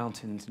been up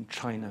mountains in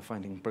China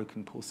finding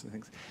broken porcelain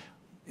things.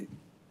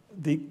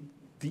 The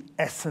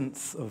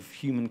essence of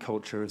human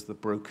culture is the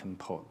broken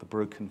pot, the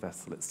broken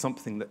vessel. It's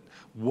something that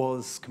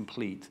was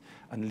complete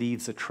and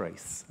leaves a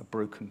trace, a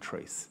broken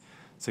trace.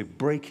 So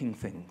breaking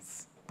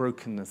things,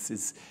 brokenness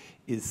is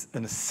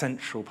an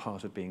essential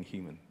part of being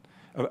human.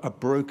 A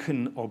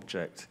broken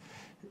object,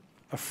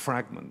 a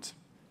fragment,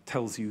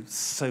 tells you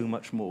so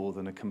much more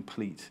than a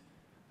complete,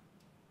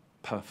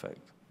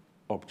 perfect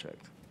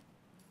object.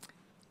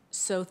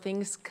 So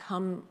things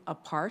come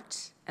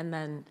apart, and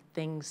then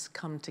things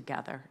come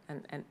together,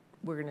 and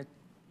we're going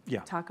to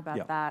talk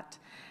about that.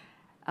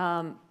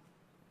 Do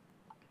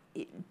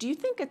you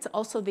think it's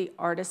also the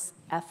artist's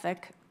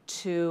ethic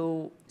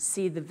to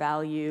see the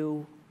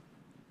value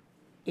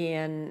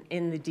in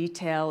the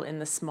detail, in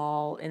the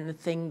small, in the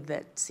thing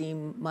that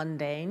seem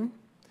mundane?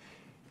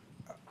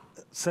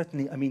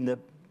 Certainly. I mean,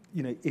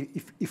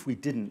 if we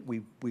didn't,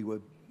 we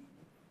would,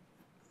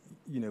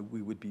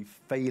 we would be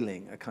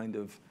failing a kind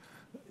of,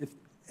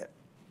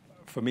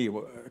 for me,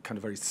 a kind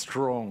of very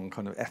strong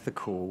kind of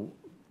ethical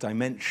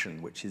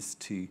dimension, which is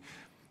the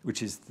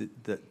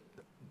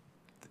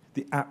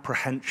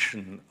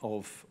apprehension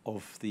of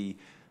the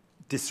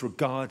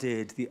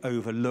disregarded, the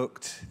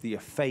overlooked, the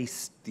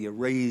effaced, the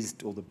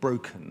erased, or the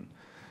broken.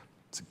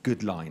 It's a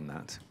good line,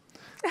 that.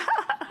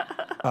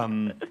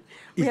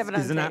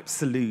 Is an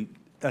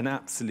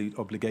absolute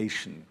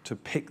obligation to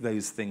pick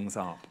those things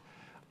up.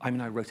 I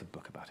mean, I wrote a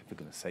book about it, for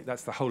goodness sake.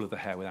 That's the whole of The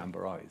Hair with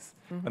Amber Eyes.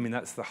 Mm-hmm. I mean,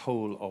 that's the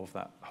whole of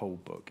that whole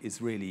book,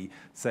 is really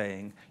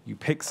saying you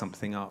pick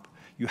something up,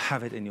 you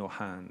have it in your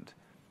hand,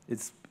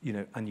 It's,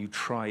 and you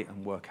try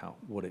and work out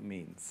what it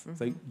means.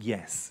 So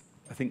yes,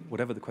 I think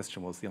whatever the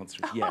question was, the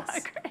answer is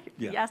yes. Great.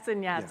 Yeah. Yes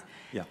and yes.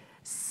 Yeah.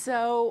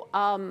 So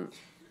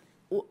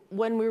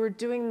when we were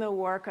doing the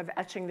work of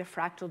etching the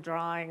fractal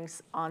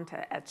drawings onto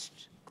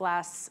etched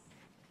glass,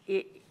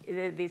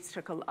 these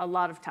took a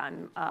lot of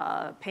time,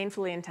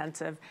 painfully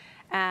intensive,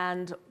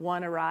 and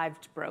one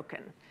arrived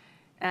broken.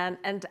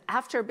 And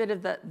after a bit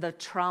of the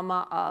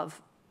trauma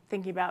of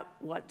thinking about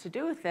what to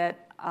do with it,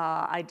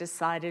 I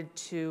decided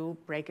to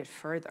break it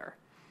further.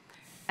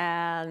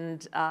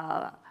 And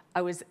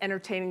I was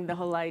entertaining the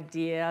whole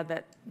idea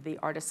that the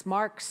artist's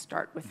marks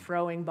start with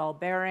throwing ball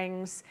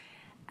bearings,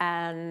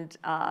 and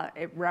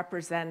it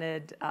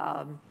represented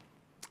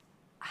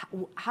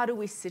how do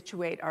we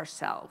situate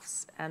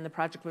ourselves. And the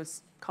project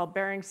was called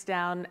Bearings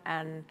Down,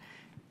 and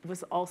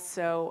was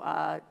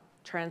also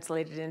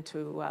translated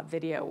into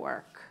video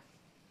work.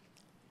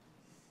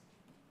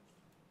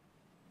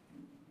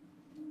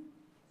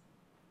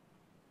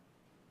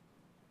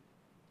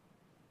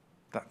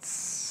 That's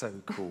so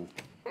cool.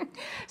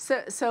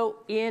 So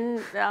in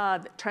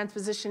the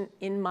transposition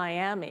in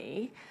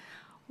Miami,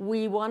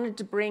 we wanted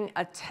to bring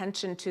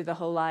attention to the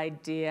whole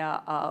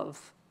idea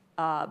of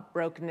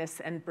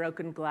brokenness and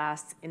broken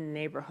glass in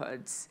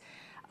neighborhoods.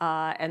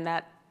 And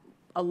that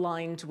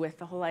aligned with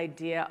the whole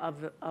idea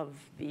of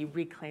the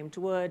reclaimed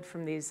wood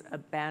from these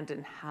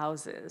abandoned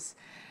houses.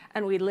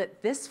 And we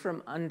lit this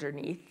from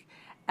underneath,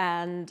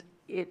 and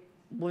it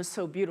was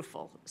so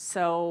beautiful.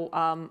 So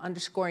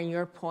underscoring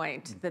your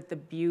point that the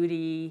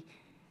beauty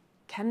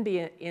can be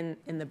in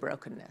the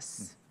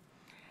brokenness.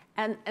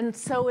 And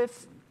so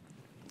if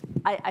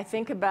I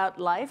think about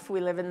life,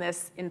 we live in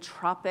this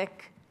entropic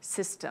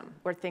system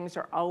where things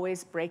are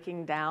always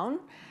breaking down.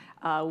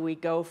 We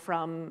go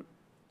from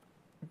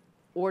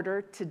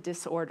order to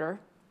disorder.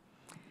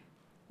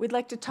 We'd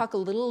like to talk a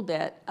little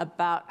bit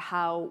about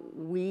how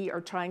we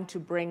are trying to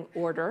bring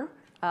order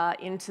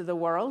into the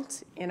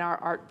world in our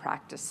art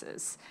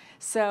practices.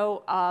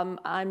 So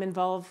I'm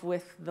involved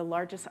with the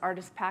largest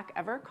artist pack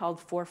ever called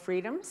 4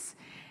 Freedoms.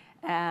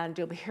 And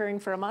you'll be hearing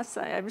from us,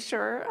 I'm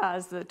sure,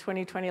 as the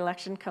 2020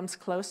 election comes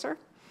closer.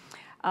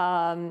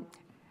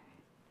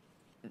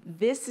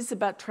 This is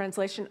about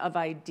translation of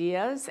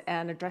ideas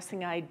and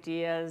addressing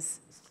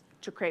ideas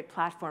to create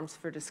platforms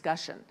for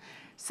discussion.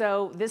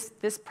 So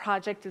this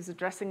project is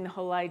addressing the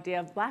whole idea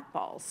of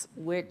blackballs,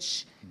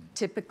 which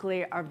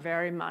typically are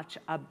very much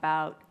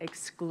about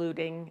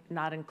excluding,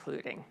 not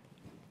including.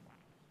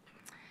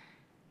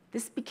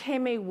 This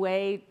became a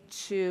way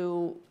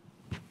to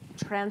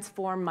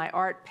transform my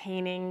art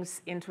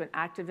paintings into an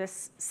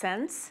activist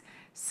sense.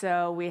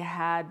 So we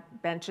had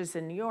benches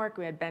in New York,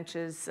 we had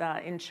benches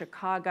in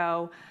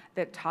Chicago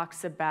that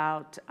talks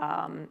about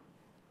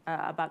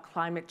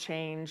climate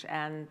change,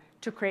 and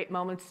to create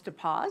moments to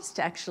pause,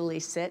 to actually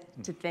sit,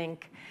 to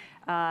think,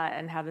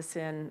 and have this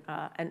in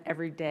an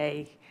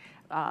everyday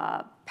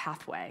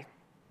pathway.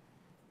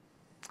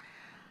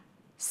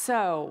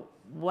 So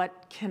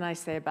what can I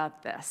say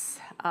about this?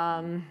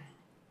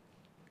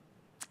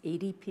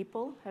 80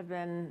 people have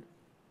been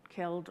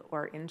killed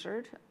or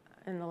injured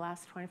in the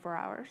last 24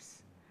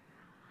 hours.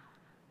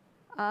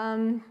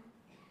 And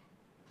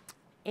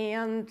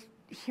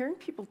hearing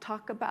people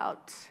talk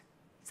about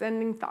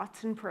sending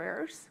thoughts and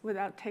prayers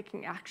without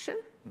taking action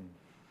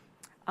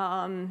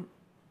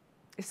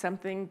is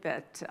something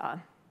that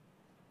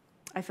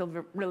I feel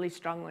really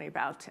strongly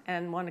about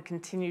and want to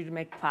continue to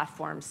make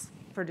platforms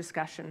for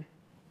discussion.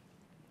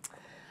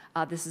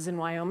 This is in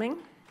Wyoming.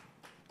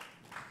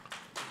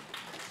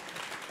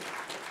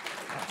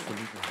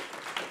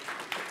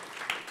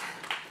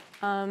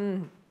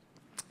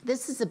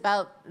 This is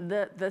about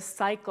the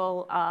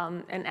cycle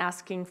and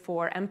asking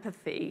for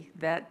empathy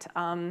that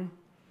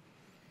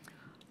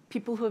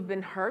people who have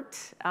been hurt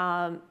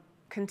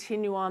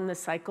continue on the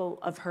cycle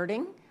of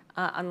hurting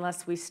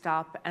unless we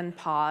stop and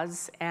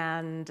pause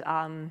and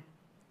can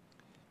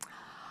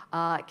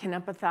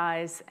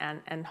empathize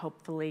and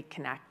hopefully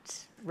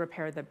connect,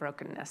 repair the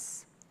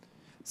brokenness.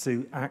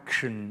 So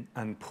action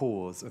and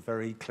pause are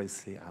very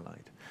closely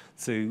allied.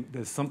 So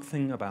there's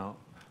something about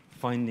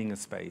finding a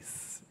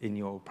space in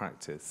your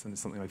practice, and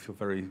it's something I feel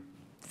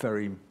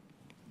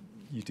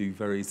you do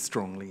very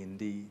strongly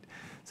indeed.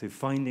 So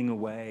finding a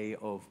way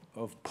of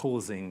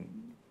pausing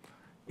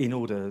in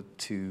order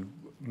to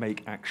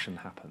make action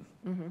happen.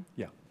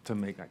 Yeah, to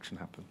make action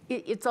happen.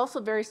 It's also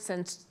very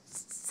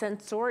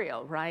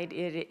sensorial, right?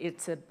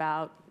 It's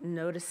about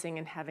noticing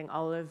and having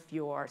all of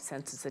your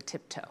senses a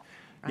tiptoe,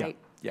 right?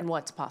 Yeah. And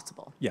what's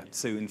possible. Yeah,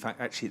 so in fact,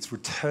 actually, it's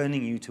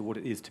returning you to what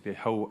it is to be a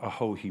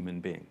whole human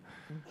being,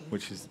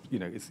 which is,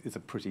 is a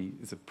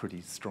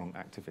pretty strong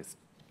activist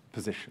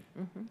position.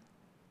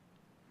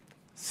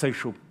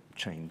 Social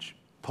change,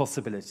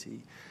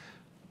 possibility,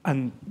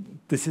 and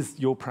this is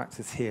your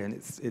practice here, and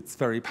it's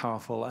very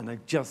powerful. And I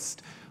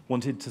just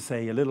wanted to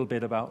say a little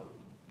bit about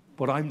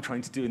what I'm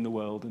trying to do in the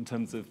world in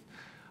terms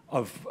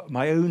of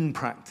my own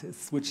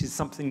practice, which is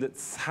something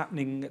that's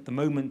happening at the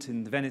moment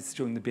in Venice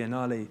during the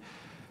Biennale,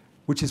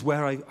 which is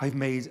where I've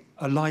made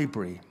a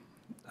library.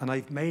 And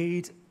I've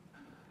made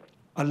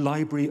a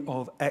library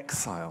of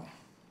exile.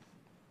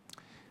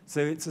 So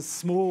it's a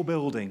small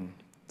building,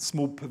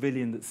 small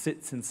pavilion that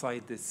sits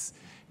inside this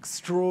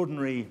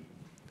extraordinary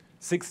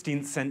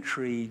 16th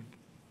century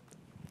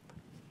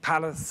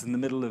palace in the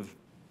middle of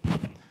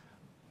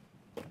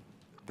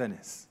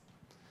Venice.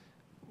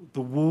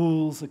 The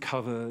walls are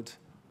covered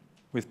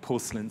with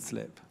porcelain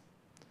slip.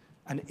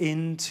 And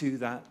into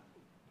that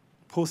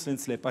porcelain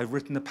slip, I've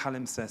written a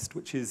palimpsest,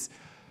 which is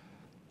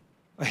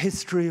a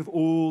history of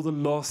all the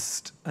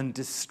lost and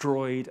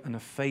destroyed and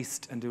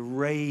effaced and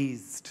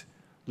erased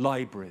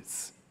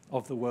libraries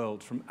of the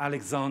world, from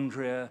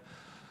Alexandria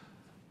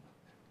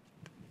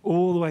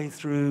all the way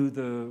through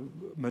the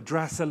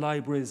madrasa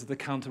libraries of the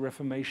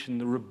Counter-Reformation,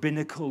 the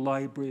rabbinical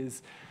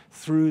libraries,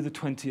 through the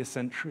 20th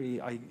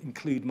century. I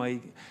include my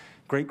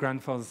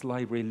great-grandfather's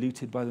library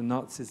looted by the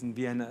Nazis in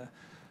Vienna.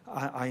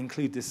 I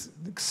include this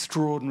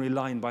extraordinary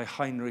line by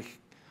Heinrich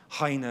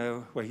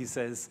Heine, where he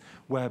says,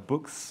 where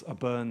books are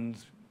burned,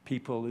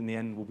 people in the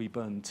end will be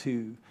burned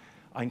too.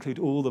 I include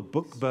all the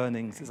book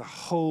burnings. There's a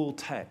whole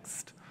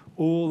text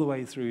all the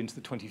way through into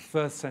the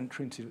 21st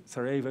century, into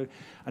Sarajevo,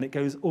 and it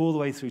goes all the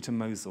way through to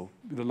Mosul,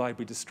 the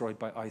library destroyed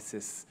by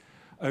ISIS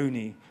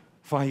only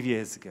 5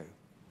 years ago.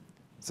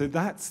 So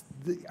that's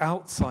the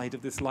outside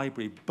of this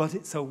library, but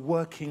it's a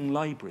working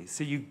library.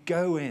 So you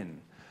go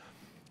in,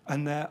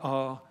 and there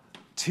are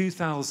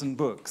 2,000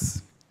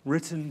 books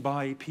written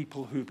by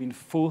people who've been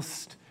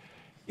forced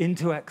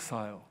into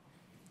exile,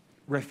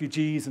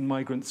 refugees and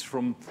migrants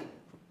from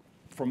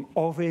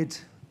Ovid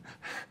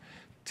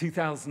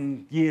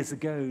 2,000 years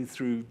ago,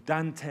 through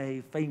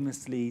Dante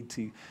famously,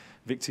 to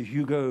Victor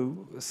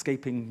Hugo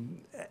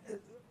escaping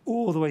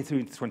all the way through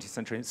into the 20th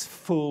century. It's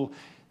full,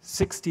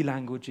 60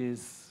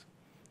 languages,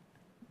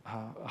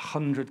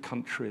 100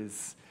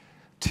 countries,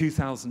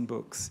 2,000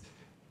 books.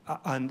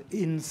 And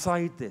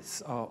inside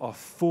this are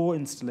 4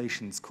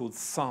 installations called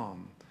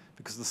Psalm,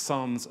 because the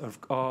Psalms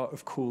are,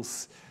 of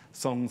course,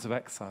 songs of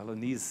exile.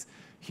 And these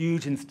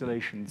huge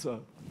installations,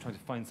 I'm trying to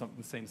find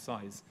something the same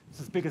size, it's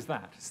as big as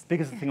that, it's as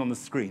big as the thing on the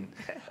screen,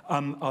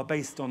 are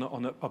based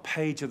on a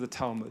page of the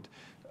Talmud,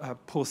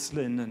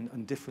 porcelain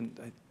and different,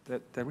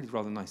 they're really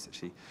rather nice,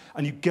 actually.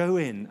 And you go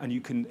in, and you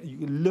can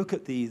look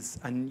at these,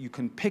 and you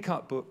can pick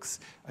up books,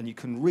 and you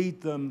can read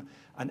them,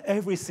 and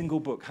every single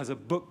book has a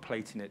book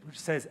plate in it, which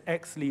says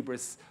Ex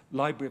Libris,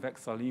 Library of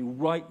Exile, and you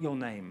write your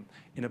name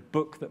in a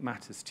book that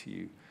matters to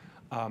you,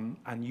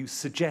 and you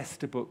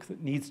suggest a book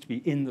that needs to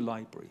be in the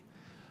library.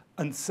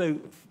 And so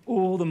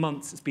all the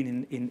months it's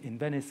been in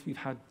Venice, we've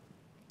had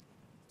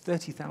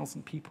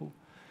 30,000 people.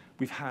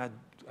 We've had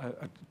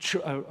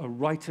a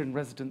writer in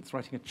residence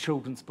writing a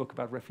children's book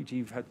about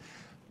refugees. We've had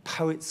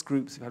poets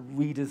groups, we've had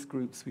readers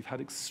groups, we've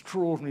had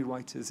extraordinary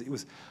writers. It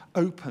was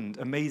opened,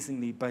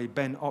 amazingly, by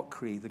Ben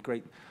Okri, the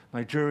great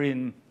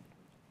Nigerian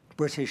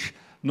British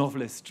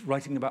novelist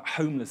writing about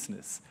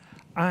homelessness.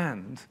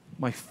 And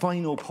my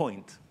final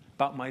point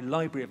about my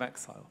Library of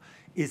Exile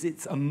is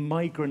it's a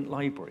migrant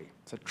library.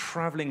 It's a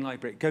traveling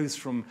library. It goes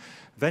from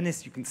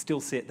Venice, you can still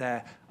see it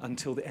there,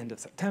 until the end of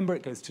September.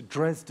 It goes to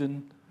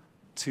Dresden,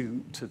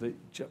 to the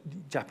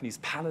Japanese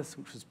palace,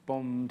 which was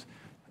bombed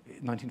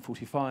in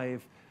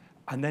 1945.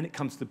 And then it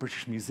comes to the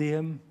British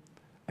Museum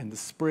in the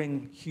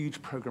spring, huge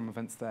program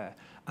events there.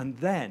 And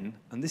then,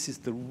 and this is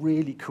the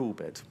really cool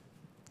bit,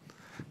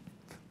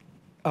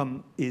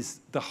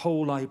 is the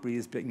whole library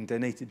is being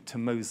donated to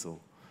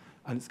Mosul.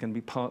 And it's going to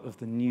be part of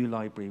the new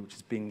library, which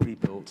is being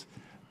rebuilt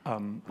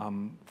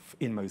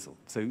in Mosul.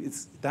 So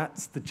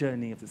that's the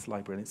journey of this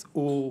library, and it's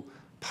all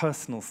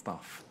personal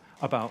stuff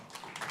about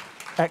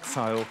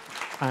exile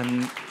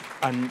and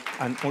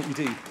what you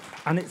do.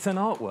 And it's an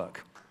artwork,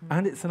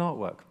 and it's an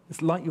artwork.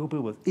 It's like your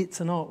billboard.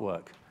 It's an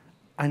artwork,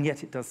 and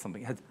yet it does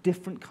something. It has a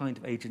different kind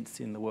of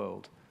agency in the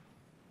world.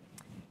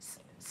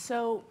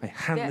 So I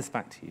hand this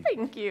back to you.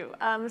 Thank you.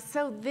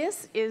 So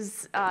this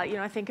is,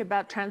 I think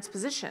about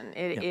transposition.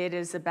 It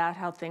is about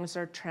how things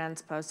are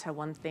transposed, how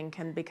one thing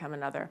can become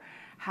another,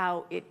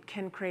 how it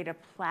can create a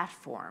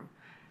platform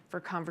for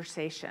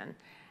conversation.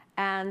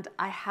 And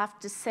I have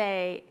to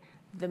say,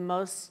 the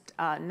most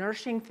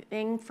nourishing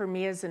thing for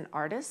me as an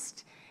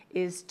artist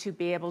is to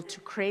be able to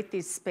create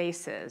these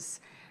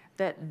spaces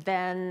that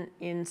then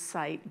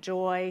incite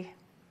joy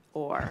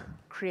or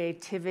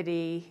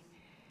creativity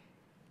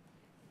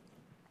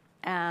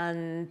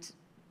and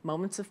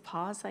moments of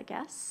pause, I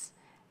guess,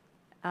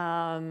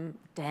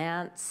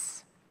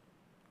 dance.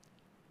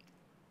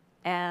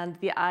 And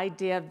the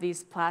idea of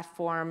these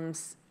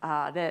platforms,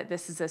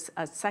 this is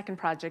a second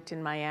project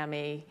in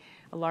Miami,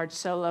 a large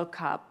solo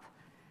cup,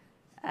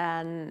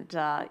 and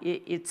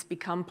it's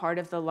become part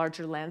of the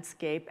larger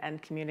landscape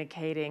and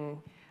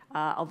communicating,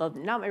 although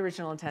not my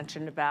original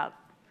intention, about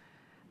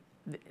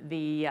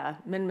the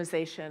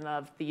minimization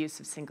of the use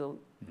of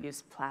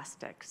single-use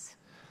plastics.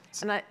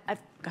 And I've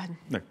go ahead.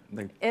 No.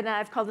 And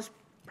I've called this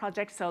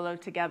project Solo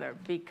Together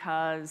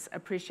because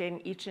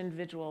appreciating each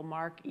individual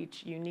mark,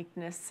 each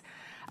uniqueness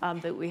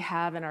that we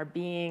have in our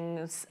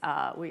beings,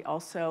 we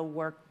also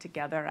work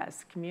together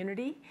as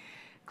community,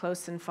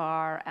 close and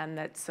far, and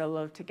that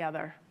Solo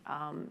Together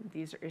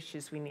these are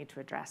issues we need to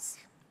address.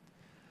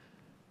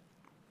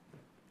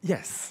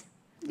 Yes.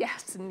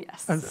 Yes and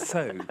yes. And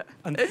so,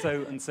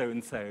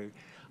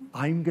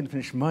 I'm going to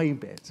finish my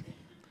bit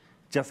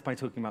just by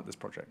talking about this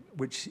project,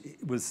 which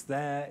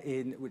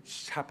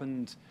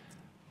happened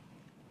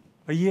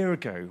a year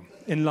ago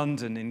in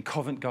London, in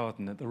Covent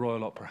Garden at the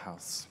Royal Opera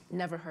House.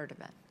 Never heard of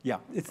it. Yeah,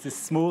 it's this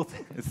small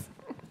thing.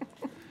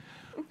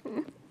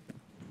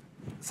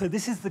 So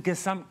this is the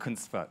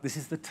Gesamtkunstwerk. This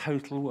is the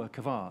total work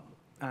of art.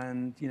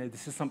 And,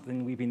 this is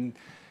something we've been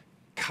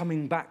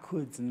coming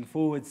backwards and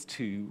forwards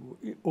to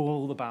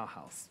all the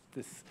Bauhaus.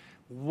 This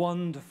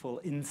wonderful,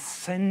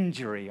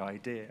 incendiary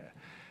idea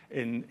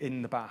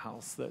in the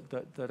Bauhaus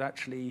that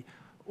actually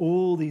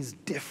all these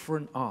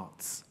different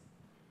arts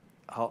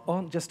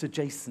aren't just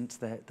adjacent,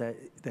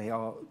 they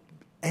are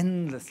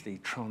endlessly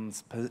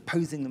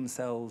transposing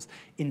themselves,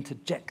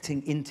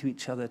 interjecting into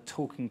each other,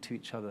 talking to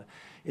each other.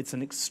 It's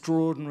an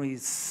extraordinary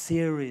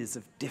series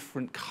of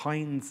different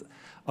kinds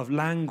of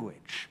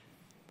language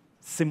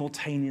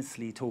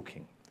simultaneously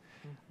talking,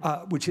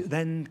 which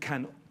then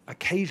can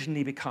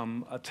occasionally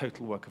become a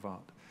total work of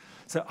art.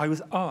 So I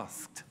was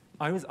asked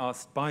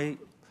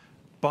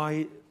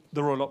by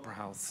the Royal Opera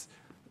House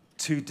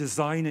to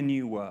design a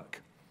new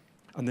work.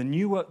 And the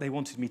new work they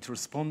wanted me to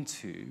respond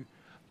to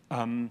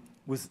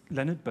was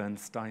Leonard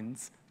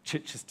Bernstein's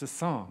Chichester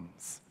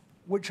Psalms,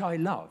 which I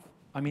love.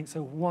 I mean,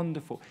 so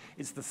wonderful.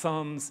 It's the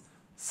Psalms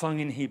sung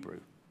in Hebrew.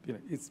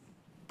 It's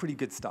pretty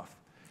good stuff.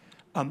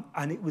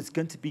 And it was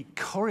going to be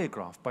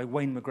choreographed by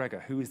Wayne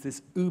McGregor, who is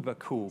this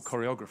uber-cool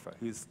choreographer,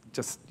 who's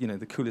just,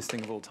 the coolest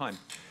thing of all time.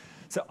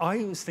 So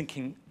I was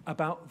thinking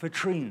about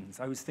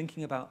vitrines. I was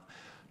thinking about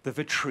the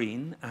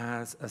vitrine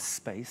as a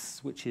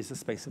space, which is a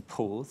space of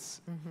pause.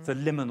 It's a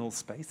liminal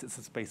space. It's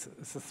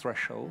a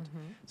threshold.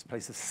 It's a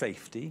place of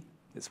safety.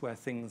 It's where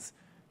things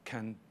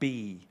can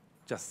be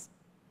just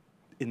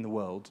in the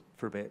world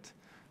for a bit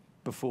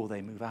before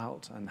they move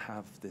out and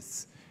have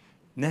this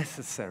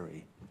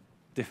necessary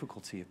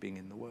difficulty of being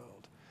in the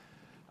world.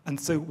 And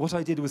so what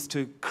I did was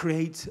to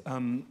create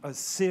a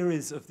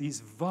series of these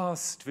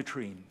vast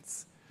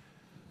vitrines.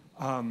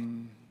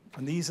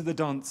 And these are the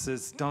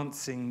dancers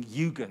dancing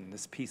Jugend,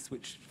 this piece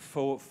which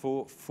you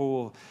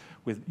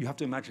have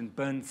to imagine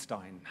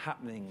Bernstein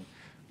happening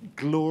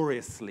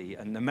gloriously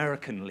and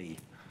Americanly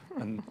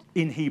and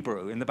in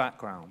Hebrew in the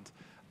background.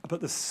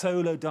 But the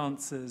solo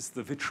dancers,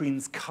 the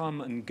vitrines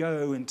come and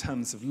go in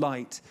terms of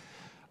light.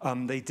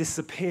 They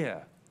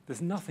disappear.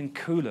 There's nothing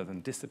cooler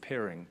than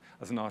disappearing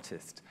as an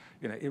artist.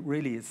 It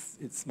really is,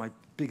 it's my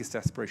biggest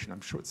aspiration.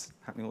 I'm sure it's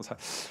happening all the time.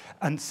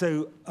 And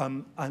so,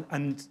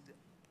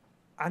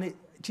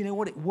 do you know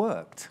what? It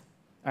worked,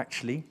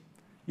 actually.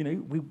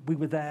 We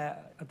were there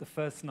at the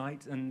first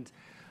night, and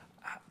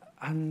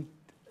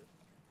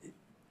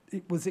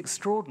it was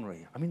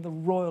extraordinary. I mean, the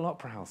Royal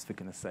Opera House, for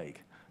goodness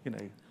sake,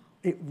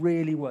 it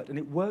really worked. And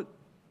it worked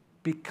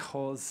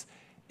because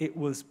it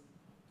was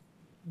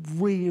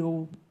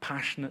real,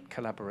 passionate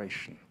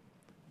collaboration.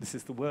 This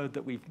is the word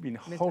that we've been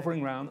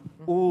hovering around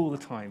all the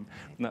time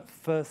from that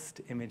first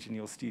image in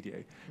your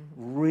studio.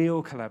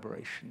 Real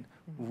collaboration,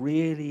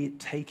 really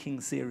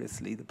taking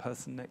seriously the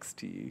person next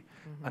to you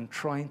and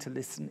trying to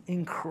listen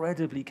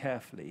incredibly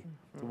carefully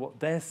to what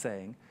they're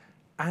saying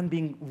and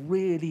being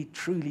really,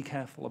 truly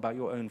careful about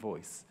your own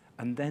voice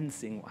and then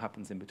seeing what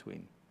happens in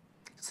between.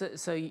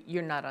 So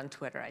you're not on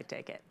Twitter, I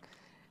take it?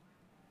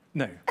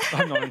 No,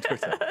 I'm not on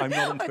Twitter. I'm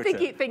not on Twitter. I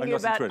keep thinking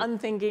about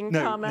unthinking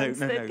comments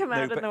that come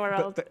out in the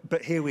world.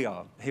 But here we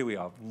are.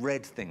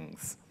 Read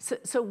things.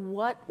 So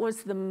what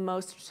was the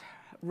most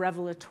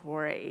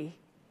revelatory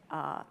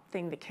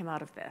thing that came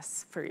out of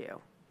this for you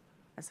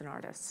as an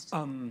artist?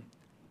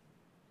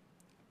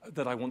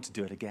 That I want to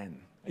do it again.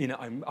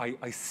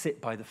 I sit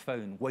by the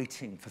phone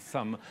waiting for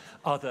some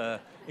other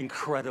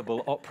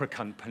incredible opera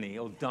company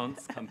or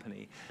dance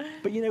company.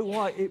 But you know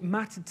why? It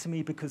mattered to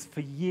me because for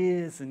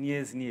years and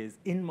years and years,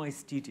 in my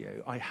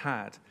studio,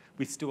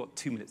 we've still got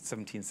 2 minutes,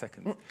 17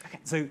 seconds. Okay.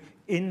 So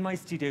in my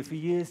studio, for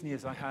years and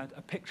years, I had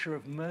a picture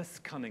of Merce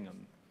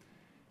Cunningham,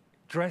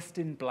 dressed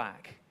in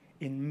black,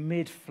 in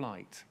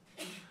mid-flight,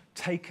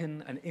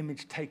 an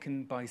image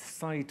taken by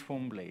Cy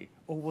Twombly,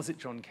 or was it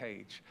John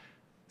Cage?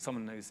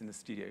 Someone knows in the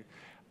studio.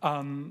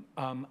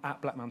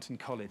 At Black Mountain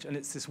College, and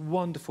it's this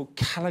wonderful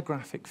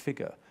calligraphic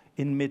figure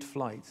in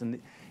mid-flight,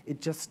 and it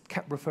just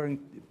kept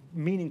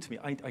meaning to me.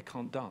 I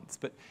can't dance,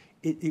 but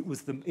it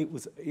was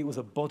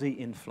a body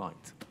in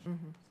flight.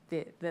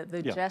 The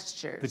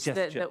gestures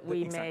that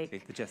we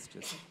make. The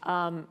gestures.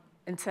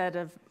 Instead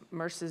of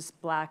Merce's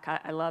black,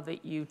 I love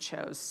that you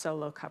chose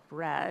Solo Cup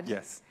Red.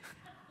 Yes.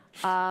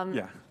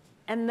 Yeah.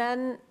 And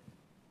then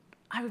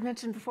I would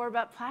mention before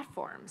about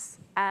platforms,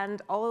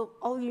 and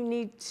all you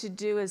need to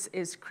do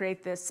is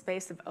create this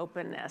space of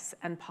openness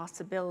and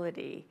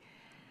possibility,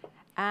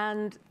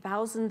 and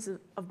thousands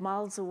of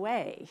miles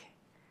away.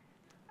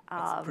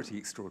 That's pretty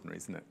extraordinary,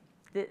 isn't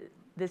it?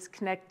 This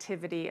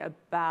connectivity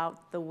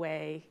about the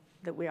way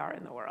that we are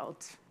in the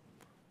world.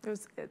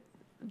 This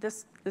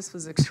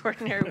was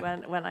extraordinary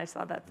when I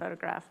saw that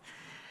photograph.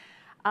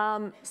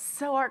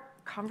 So our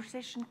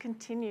conversation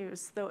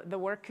continues. The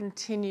work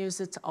continues.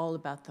 It's all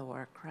about the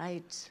work,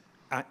 right?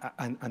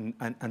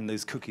 And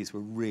those cookies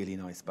were really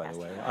nice, by the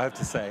way. I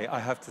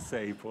have to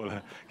say,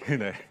 Paula, you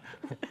know.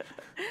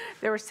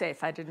 They were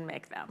safe. I didn't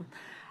make them.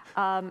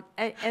 And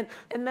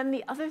then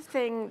the other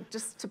thing,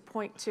 just to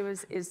point to,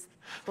 is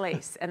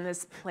place, and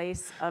this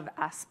place of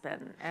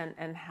Aspen,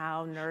 and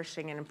how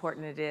nourishing and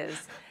important it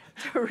is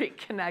to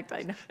reconnect.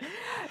 I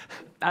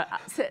know.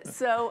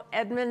 So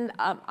Edmund,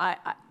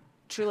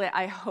 truly,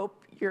 I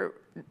hope your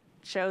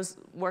shows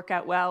work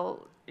out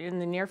well in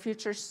the near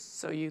future,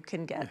 so you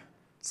can get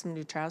some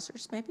new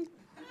trousers, maybe.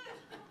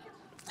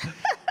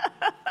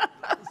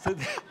 So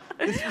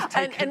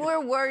and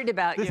we're worried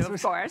about you,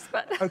 of course.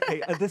 But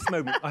okay, at this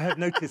moment, I have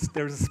noticed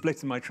there is a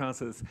split in my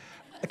trousers.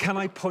 Can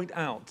I point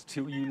out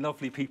to you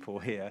lovely people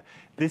here,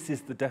 this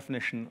is the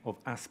definition of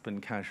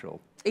Aspen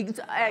casual.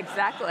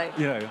 Exactly.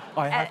 You know,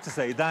 I have to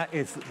say, that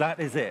is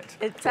it.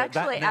 It's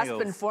actually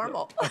Aspen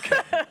formal.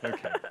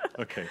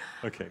 Okay.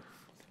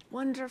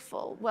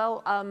 Wonderful.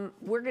 Well,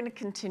 we're going to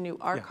continue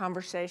our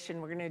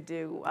conversation. We're going to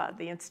do,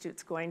 the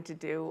Institute's going to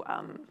do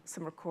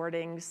some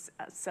recordings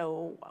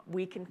so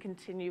we can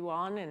continue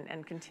on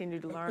and continue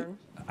to learn.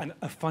 And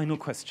a final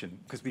question,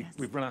 because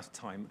we've run out of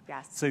time.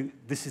 Yes. So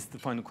this is the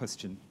final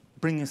question.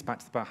 Bringing us back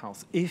to the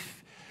Bauhaus.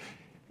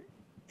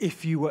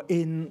 If you were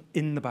in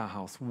the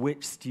Bauhaus,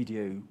 which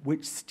studio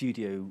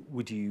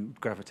would you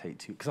gravitate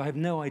to? Because I have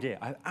no idea.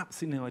 I have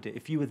absolutely no idea.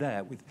 If you were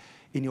there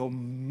in your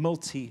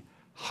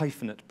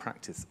multi-hyphenate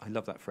practice, I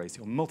love that phrase,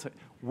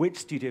 which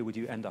studio would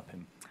you end up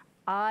in?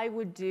 I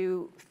would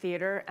do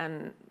theater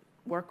and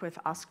work with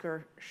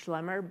Oscar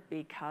Schlemmer,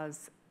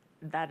 because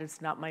that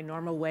is not my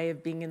normal way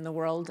of being in the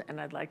world, and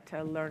I'd like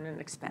to learn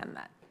and expand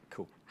that.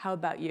 Cool. How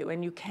about you?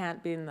 And you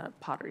can't be in the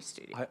pottery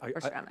studio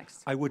or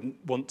ceramics. I wouldn't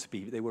want to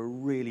be. They were a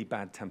really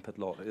bad-tempered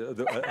lot.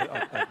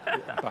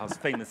 Bauhaus,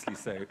 famously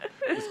so,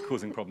 was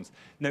causing problems.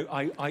 No,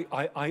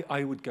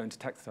 I would go into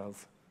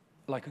textiles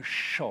like a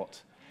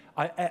shot.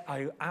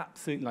 I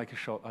absolutely like a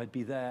shot. I'd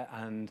be there,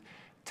 and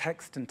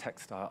text and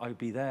textile. I'd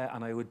be there,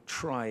 and I would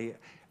try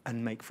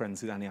and make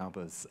friends with Annie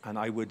Albers. And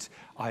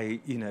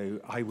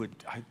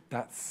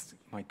that's,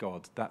 my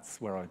God, that's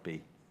where I'd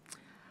be.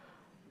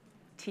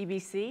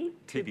 TBC,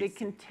 to be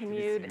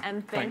continued, TBC.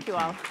 and thank you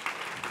all.